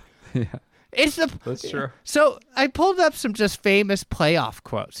 games. Yeah. That's true. So I pulled up some just famous playoff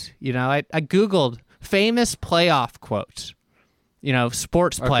quotes. I Googled famous playoff quotes.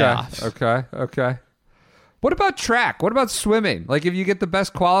 Sports playoffs. Okay. What about track? What about swimming? Like if you get the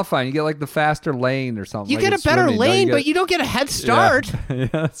best qualifying, you get the faster lane or something. You get a better lane, but you don't get a head start. Yeah,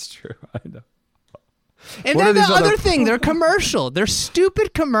 that's true. I know. And then the other thing, they're commercial. They're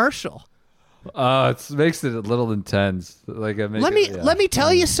stupid commercial. It makes it a little intense. Let me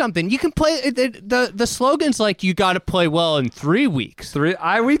tell you something. You can play the slogan's like you got to play well in 3 weeks. You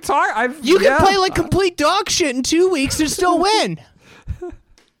can play like complete dog shit in 2 weeks and still win.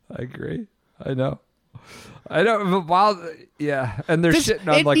 I agree. I know. But and they're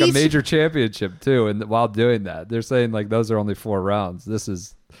shitting on a major championship too. And while doing that, they're saying those are only 4 rounds. This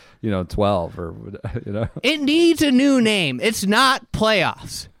is, 12 or It needs a new name. It's not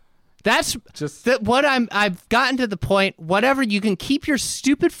playoffs. That's just what I've gotten to the point. Whatever, you can keep your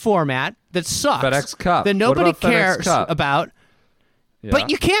stupid format that sucks. FedEx Cup that nobody cares about. Yeah. But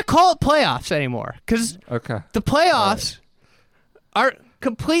you can't call it playoffs anymore because the playoffs are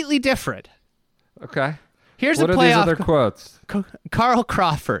completely different. Okay. Here's what a playoff. What are these other quotes? Carl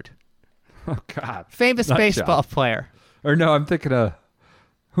Crawford. Oh God. Famous baseball player. Or no, I'm thinking of.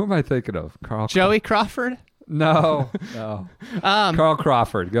 Who am I thinking of? Joey Crawford. No. Carl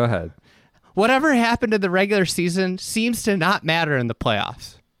Crawford. Go ahead. Whatever happened in the regular season seems to not matter in the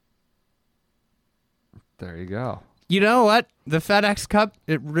playoffs. There you go. You know what? The FedEx Cup,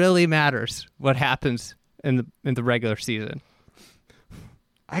 it really matters what happens in the regular season.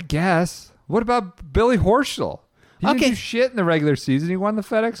 I guess. What about Billy Horschel? He didn't do shit in the regular season. He won the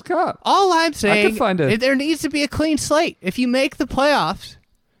FedEx Cup. All I'm saying is there needs to be a clean slate. If you make the playoffs,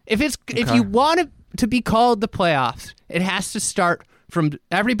 if you want it to be called the playoffs, it has to start from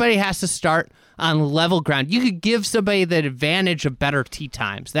everybody has to start on level ground. You could give somebody the advantage of better tee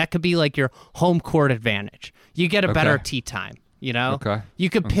times. That could be like your home court advantage. You get a better tee time, you know? Okay. You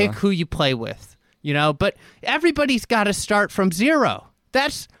could pick who you play with, you know? But everybody's got to start from zero.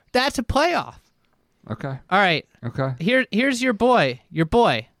 That's a playoff. Okay. All right. Okay. Here's your boy,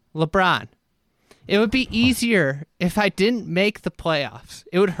 LeBron. It would be easier if I didn't make the playoffs.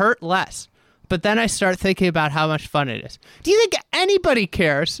 It would hurt less. But then I start thinking about how much fun it is. Do you think anybody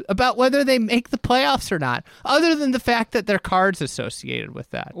cares about whether they make the playoffs or not, other than the fact that there are cards associated with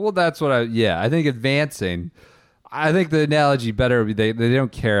that? Well, that's what I think advancing. I think the analogy better would be they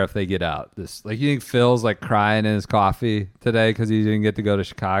don't care if they get out. You think Phil's like crying in his coffee today because he didn't get to go to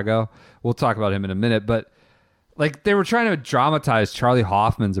Chicago? We'll talk about him in a minute, but like they were trying to dramatize Charlie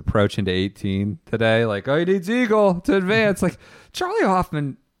Hoffman's approach into 18 today. Like, he needs Eagle to advance. Like Charlie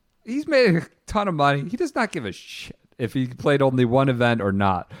Hoffman, he's made a ton of money. He does not give a shit if he played only one event or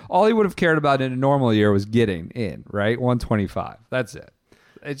not. All he would have cared about in a normal year was getting in, right? 125. That's it.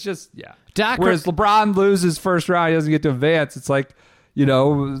 It's just, yeah. Whereas LeBron loses first round, he doesn't get to advance. It's like,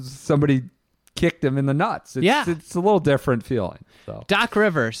 somebody kicked him in the nuts. It's a little different feeling. So. Doc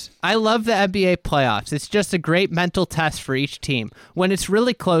Rivers, I love the NBA playoffs. It's just a great mental test for each team. When it's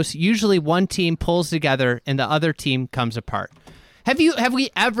really close, usually one team pulls together and the other team comes apart. Have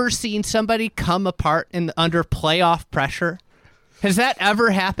we ever seen somebody come apart under playoff pressure? Has that ever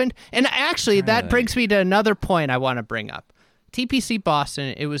happened? And actually, that brings me to another point I want to bring up. TPC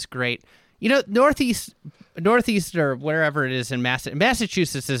Boston, it was great. Northeast or wherever it is in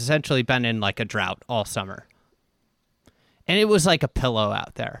Massachusetts has essentially been in like a drought all summer. And it was like a pillow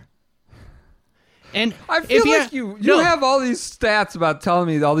out there. And I feel like you have all these stats about telling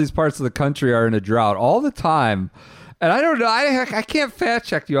me all these parts of the country are in a drought all the time. And I don't know. I can't fact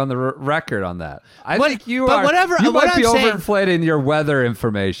check you on the record on that. I think you might be overinflating your weather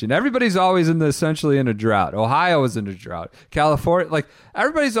information. Everybody's always essentially in a drought. Ohio is in a drought. California,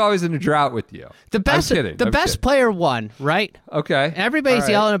 everybody's always in a drought with you. The best player won, right? Okay. And everybody's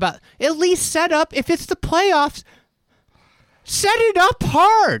yelling about at least set up if it's the playoffs. Set it up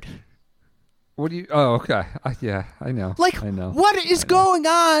hard. What do you? Oh, okay. Yeah, I know. I know. What is going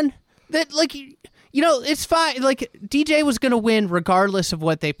on? That it's fine. DJ was going to win regardless of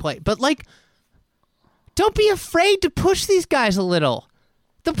what they play. But, don't be afraid to push these guys a little.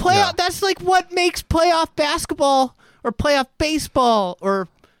 The playoff, that's what makes playoff basketball or playoff baseball or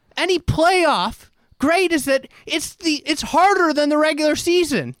any playoff great is that it's harder than the regular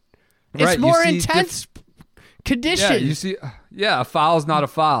season. It's more intense conditions. Yeah, you see, a foul is not a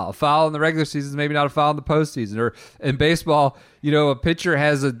foul. A foul in the regular season is maybe not a foul in the postseason. Or in baseball, a pitcher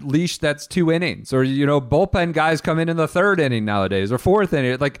has a leash that's 2 innings. Or bullpen guys come in the 3rd inning nowadays or 4th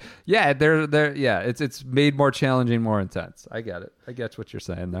inning. It's made more challenging, more intense. I get it. I get what you're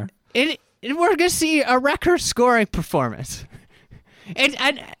saying there. And we're gonna see a record scoring performance.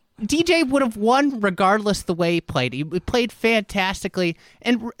 and DJ would have won regardless the way he played. He played fantastically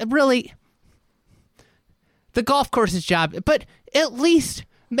and really. The golf course's job, but at least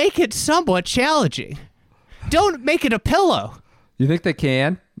make it somewhat challenging. Don't make it a pillow. You think they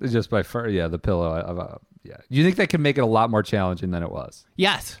can? Just by the pillow. You think they can make it a lot more challenging than it was?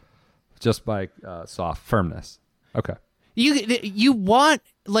 Yes. Just by soft firmness. Okay. You want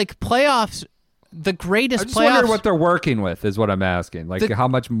playoffs, the greatest playoffs. I just wonder what they're working with is what I'm asking. How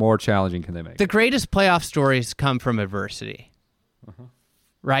much more challenging can they make? The greatest playoff stories come from adversity.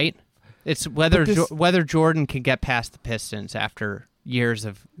 Right? It's whether Jordan can get past the Pistons after years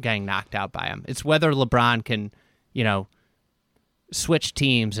of getting knocked out by him. It's whether LeBron can, switch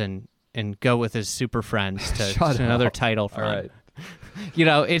teams and go with his super friends to another title for him. Right.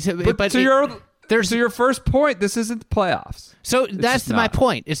 To your first point, this isn't the playoffs. So that's my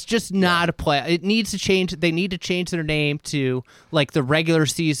point. It's just not a play. It needs to change. They need to change their name to the regular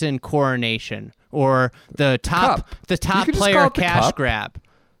season coronation or the top player cash grab.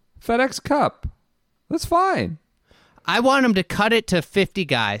 FedEx Cup. That's fine. I want them to cut it to 50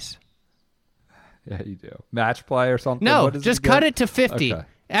 guys. Yeah, you do. Match play or something? No, just cut it to 50. Okay.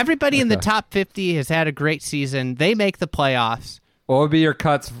 Everybody in the top 50 has had a great season. They make the playoffs. What would be your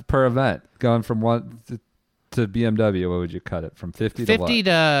cuts per event? Going from 1 to BMW, what would you cut it? From 50 to what? 50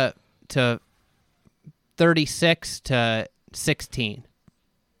 to 36 to 16.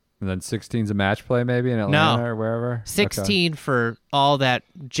 And then 16's a match play maybe in Atlanta or wherever? 16 for all that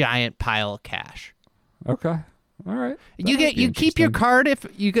giant pile of cash. Okay. All right. You keep your card if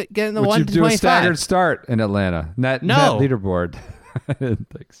you get in the 1 Would to you do 25. a staggered start in Atlanta? Net leaderboard. I didn't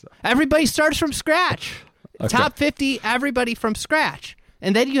think so. Everybody starts from scratch. Okay. Top 50, everybody from scratch.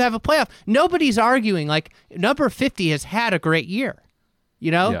 And then you have a playoff. Nobody's arguing. Like, number 50 has had a great year.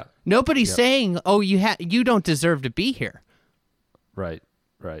 You know? Yeah. Nobody's saying, oh, you don't deserve to be here. Right.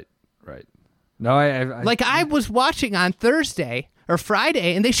 No, I was watching on Thursday or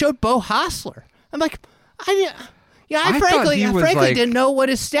Friday, and they showed Bo Hostler. I'm like, I frankly didn't know what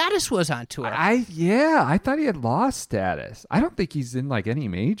his status was on tour. I thought he had lost status. I don't think he's in like any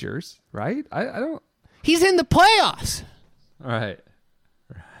majors, right? I don't. He's in the playoffs. Right.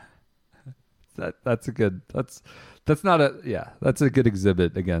 That's a good. That's not a That's a good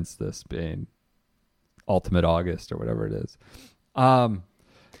exhibit against this being Ultimate August or whatever it is.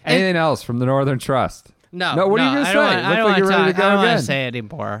 Anything else from the Northern Trust? No. What are you gonna say? I don't want to say it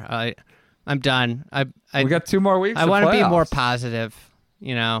anymore. I'm done. We got 2 more weeks. I want to be more positive.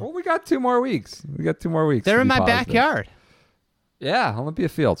 You know. Well, we got 2 more weeks. They're in my backyard. Yeah, Olympia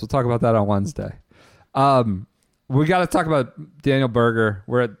Fields. We'll talk about that on Wednesday. We got to talk about Daniel Berger.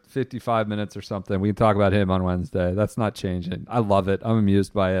 We're at 55 minutes or something. We can talk about him on Wednesday. That's not changing. I love it. I'm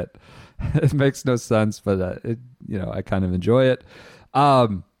amused by it. It makes no sense, but I kind of enjoy it.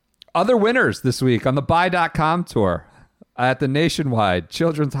 Other winners this week on the Buy.com tour at the Nationwide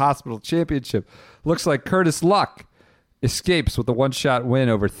Children's Hospital Championship. Looks like Curtis Luck escapes with a one-shot win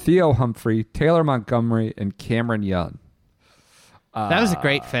over Theo Humphrey, Taylor Montgomery, and Cameron Young. That was a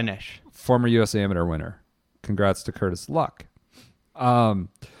great finish. Former U.S. Amateur winner. Congrats to Curtis Luck. On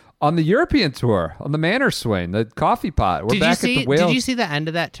the European tour, on the Manor Swing, the coffee pot. We're back at the Wales. Did you see the end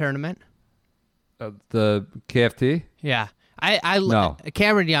of that tournament? The KFT? Yeah. No.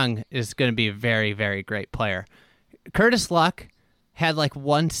 Cameron Young is going to be a very, very great player. Curtis Luck had like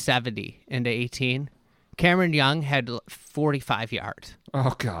 170 into 18. Cameron Young had 45 yards.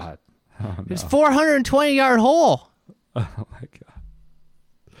 Oh, God. Oh, no. It's 420-yard hole. Oh, my God.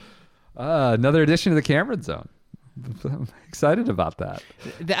 Another addition to the Cameron Zone. I'm excited about that.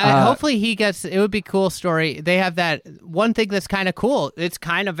 Hopefully he gets. It would be a cool story. They have that one thing that's kind of cool. It's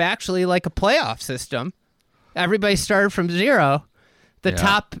kind of actually like a playoff system. Everybody started from 0. The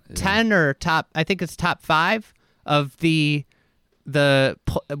top 10 or I think it's top 5 of the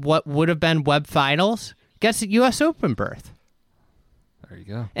what would have been Web Finals gets a U.S. Open berth. There you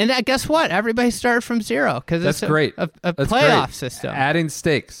go. And guess what? Everybody started from 0 because it's great. a That's playoff great. system. Adding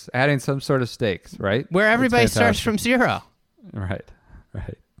some sort of stakes, right? Where everybody starts from 0. Right.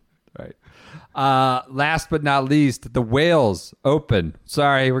 Last but not least, the Wales Open.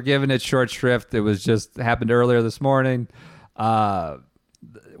 Sorry, we're giving it short shrift. It was just happened earlier this morning.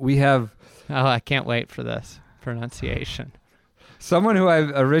 We have... Oh, I can't wait for this pronunciation. Someone who I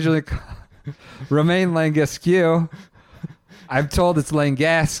originally... Romain Langasque. I'm told it's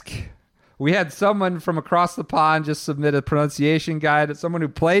Langasque. We had someone from across the pond just submit a pronunciation guide. Someone who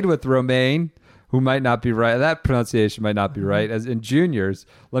played with Romain, who might not be right. That pronunciation might not be right. As in juniors,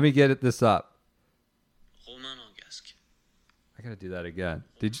 let me get this up. Romain Langasque. I gotta do that again.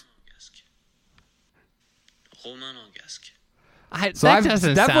 Did you? Romain Langasque. That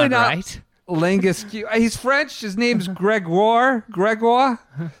doesn't definitely sound not right. Langasque. He's French. His name's Gregoire.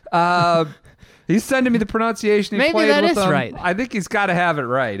 He's sending me the pronunciation. He Maybe played that with is them. right. I think he's got to have it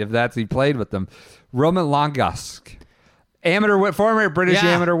right if he played with them. Romain Langasque, former British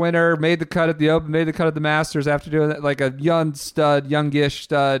amateur winner, made the cut at the Open, made the cut at the Masters after doing that, like a youngish stud.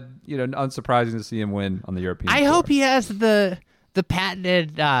 Unsurprising to see him win on the European Tour. Hope he has the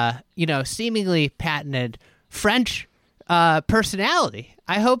patented, seemingly patented French personality.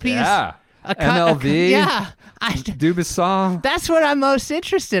 I hope he's MLV. Dubisson. That's what I'm most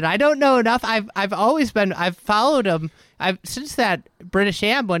interested. I don't know enough. I've followed him. Since that British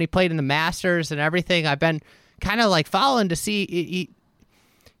Am when he played in the Masters and everything. I've been kind of like following to see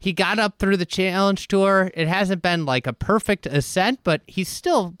he got up through the Challenge Tour. It hasn't been like a perfect ascent, but he's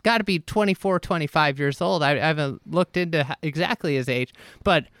still got to be 24, 25 years old. I haven't looked into exactly his age,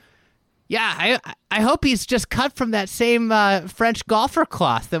 but yeah, I hope he's just cut from that same French golfer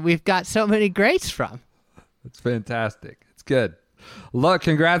cloth that we've got so many greats from. It's fantastic. It's good. Look,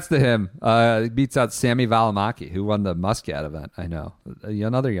 congrats to him. He beats out Sammy Valimaki, who won the Muscat event. I know.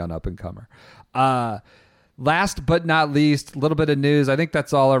 Another young up-and-comer. Last but not least, a little bit of news. I think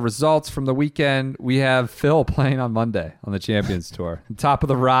that's all our results from the weekend. We have Phil playing on Monday on the Champions Tour. Top of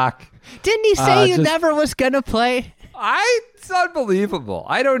the Rock. Didn't he say you never was going to play? It's unbelievable.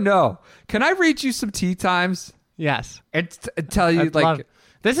 I don't know. Can I read you some tee times? Yes. And tell you,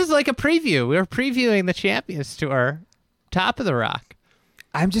 this is like a preview. We were previewing the Champions Tour, Top of the Rock.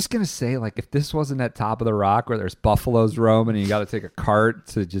 I'm just going to say, like, if this wasn't at Top of the Rock where there's buffaloes roaming and you got to take a cart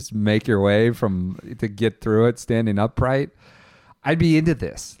to just make your way to get through it standing upright, I'd be into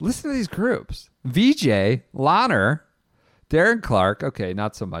this. Listen to these groups. VJ, Lanner, Darren Clark. Okay,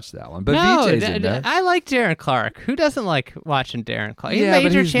 not so much that one, but VJ's in there. I like Darren Clark. Who doesn't like watching Darren Clark? He's a but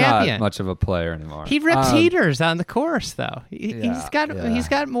major he's champion. not much of a player anymore. He rips heaters on the course, though. He's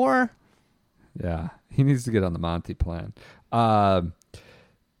got more. Yeah, he needs to get on the Monty plan.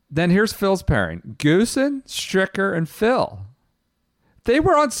 Then here's Phil's pairing. Goosen, Stricker, and Phil. They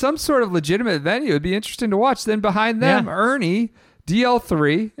were on some sort of legitimate venue. It'd be interesting to watch. Then behind them, Ernie,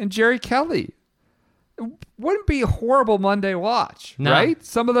 DL3, and Jerry Kelly. It wouldn't be a horrible Monday watch, right?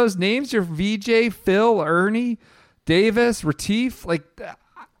 Some of those names, your VJ, Phil, Ernie, Davis, Retief, like...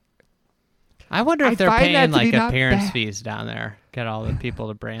 I wonder if they're paying like appearance fees down there. Get all the people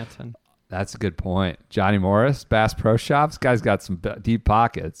to Branson. That's a good point. Johnny Morris, Bass Pro Shops. Guy's got some deep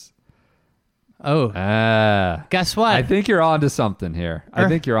pockets. Oh. Guess what? I think you're onto something here.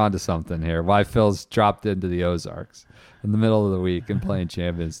 Why Phil's dropped into the Ozarks in the middle of the week and playing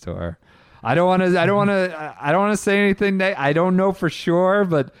Champions Tour. I don't want to say anything. I don't know for sure,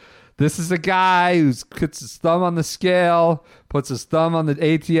 but this is a guy who puts his thumb on the scale, puts his thumb on the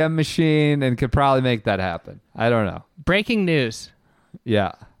ATM machine, and could probably make that happen. I don't know. Breaking news.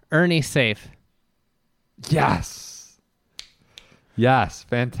 Yeah. Ernie safe. Yes.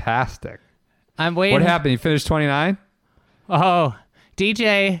 Fantastic. I'm waiting. What happened? He finished 29? Oh,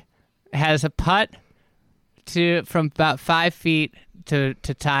 DJ has a putt from about 5 feet to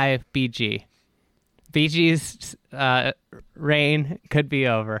tie BG. BG's reign could be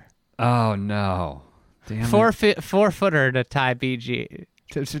over. Oh no! Damn 4-footer to tie BG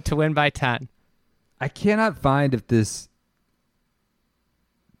to win by 10. I cannot find if this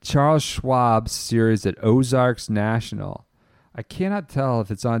Charles Schwab series at Ozarks National. I cannot tell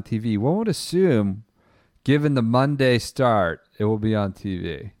if it's on TV. One would assume, given the Monday start, it will be on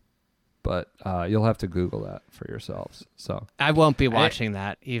TV. But you'll have to Google that for yourselves. So I won't be watching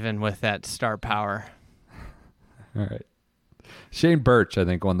that, even with that star power. All right. Shane Birch, I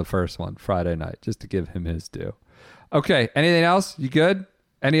think, won the first one Friday night, just to give him his due. Okay. Anything else? You good?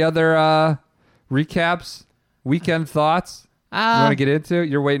 Any other recaps? Weekend thoughts? You want to get into?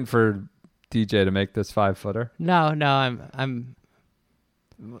 You're waiting for DJ to make this 5-footer? No, I'm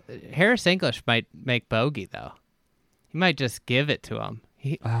Harris English might make bogey though. He might just give it to him.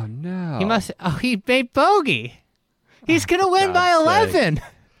 Oh no. He made bogey. He's going to win by 11. Sake.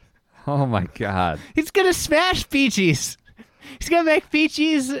 Oh my God. He's going to smash Peachy's. He's going to make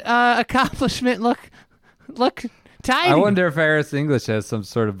Peachy's accomplishment look tiny. I wonder if Harris English has some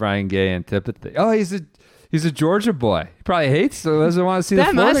sort of Brian Gay antipathy. Oh, he's a Georgia boy. He probably hates, so doesn't want to see the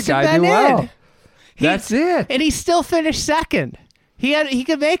Florida guy do well. That's it. And he still finished second. He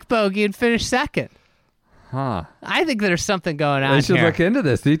could make bogey and finish second. Huh. I think there's something going on here. They should here. look into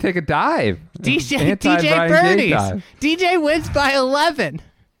this. Did he take a dive? DJ birdies. DJ wins by 11.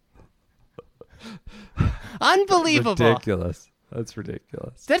 Unbelievable. Ridiculous. That's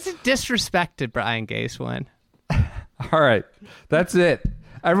ridiculous. That's a disrespected Brian Gay's win. All right. That's it.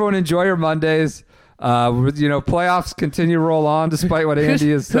 Everyone enjoy your Mondays. Playoffs continue to roll on despite what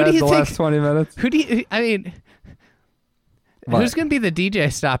Andy has said the last 20 minutes. Who's going to be the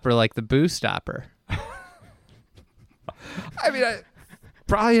DJ stopper like the boo stopper?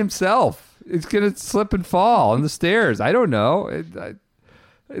 Probably himself. It's going to slip and fall on the stairs. I don't know.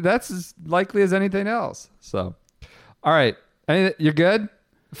 That's as likely as anything else. So, all right. You're good?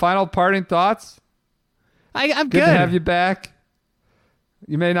 Final parting thoughts? I'm good. Good to have you back.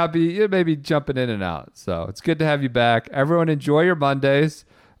 You may be jumping in and out. So it's good to have you back. Everyone enjoy your Mondays.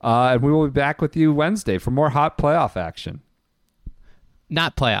 And we will be back with you Wednesday for more hot playoff action.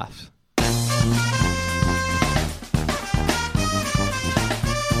 Not playoffs.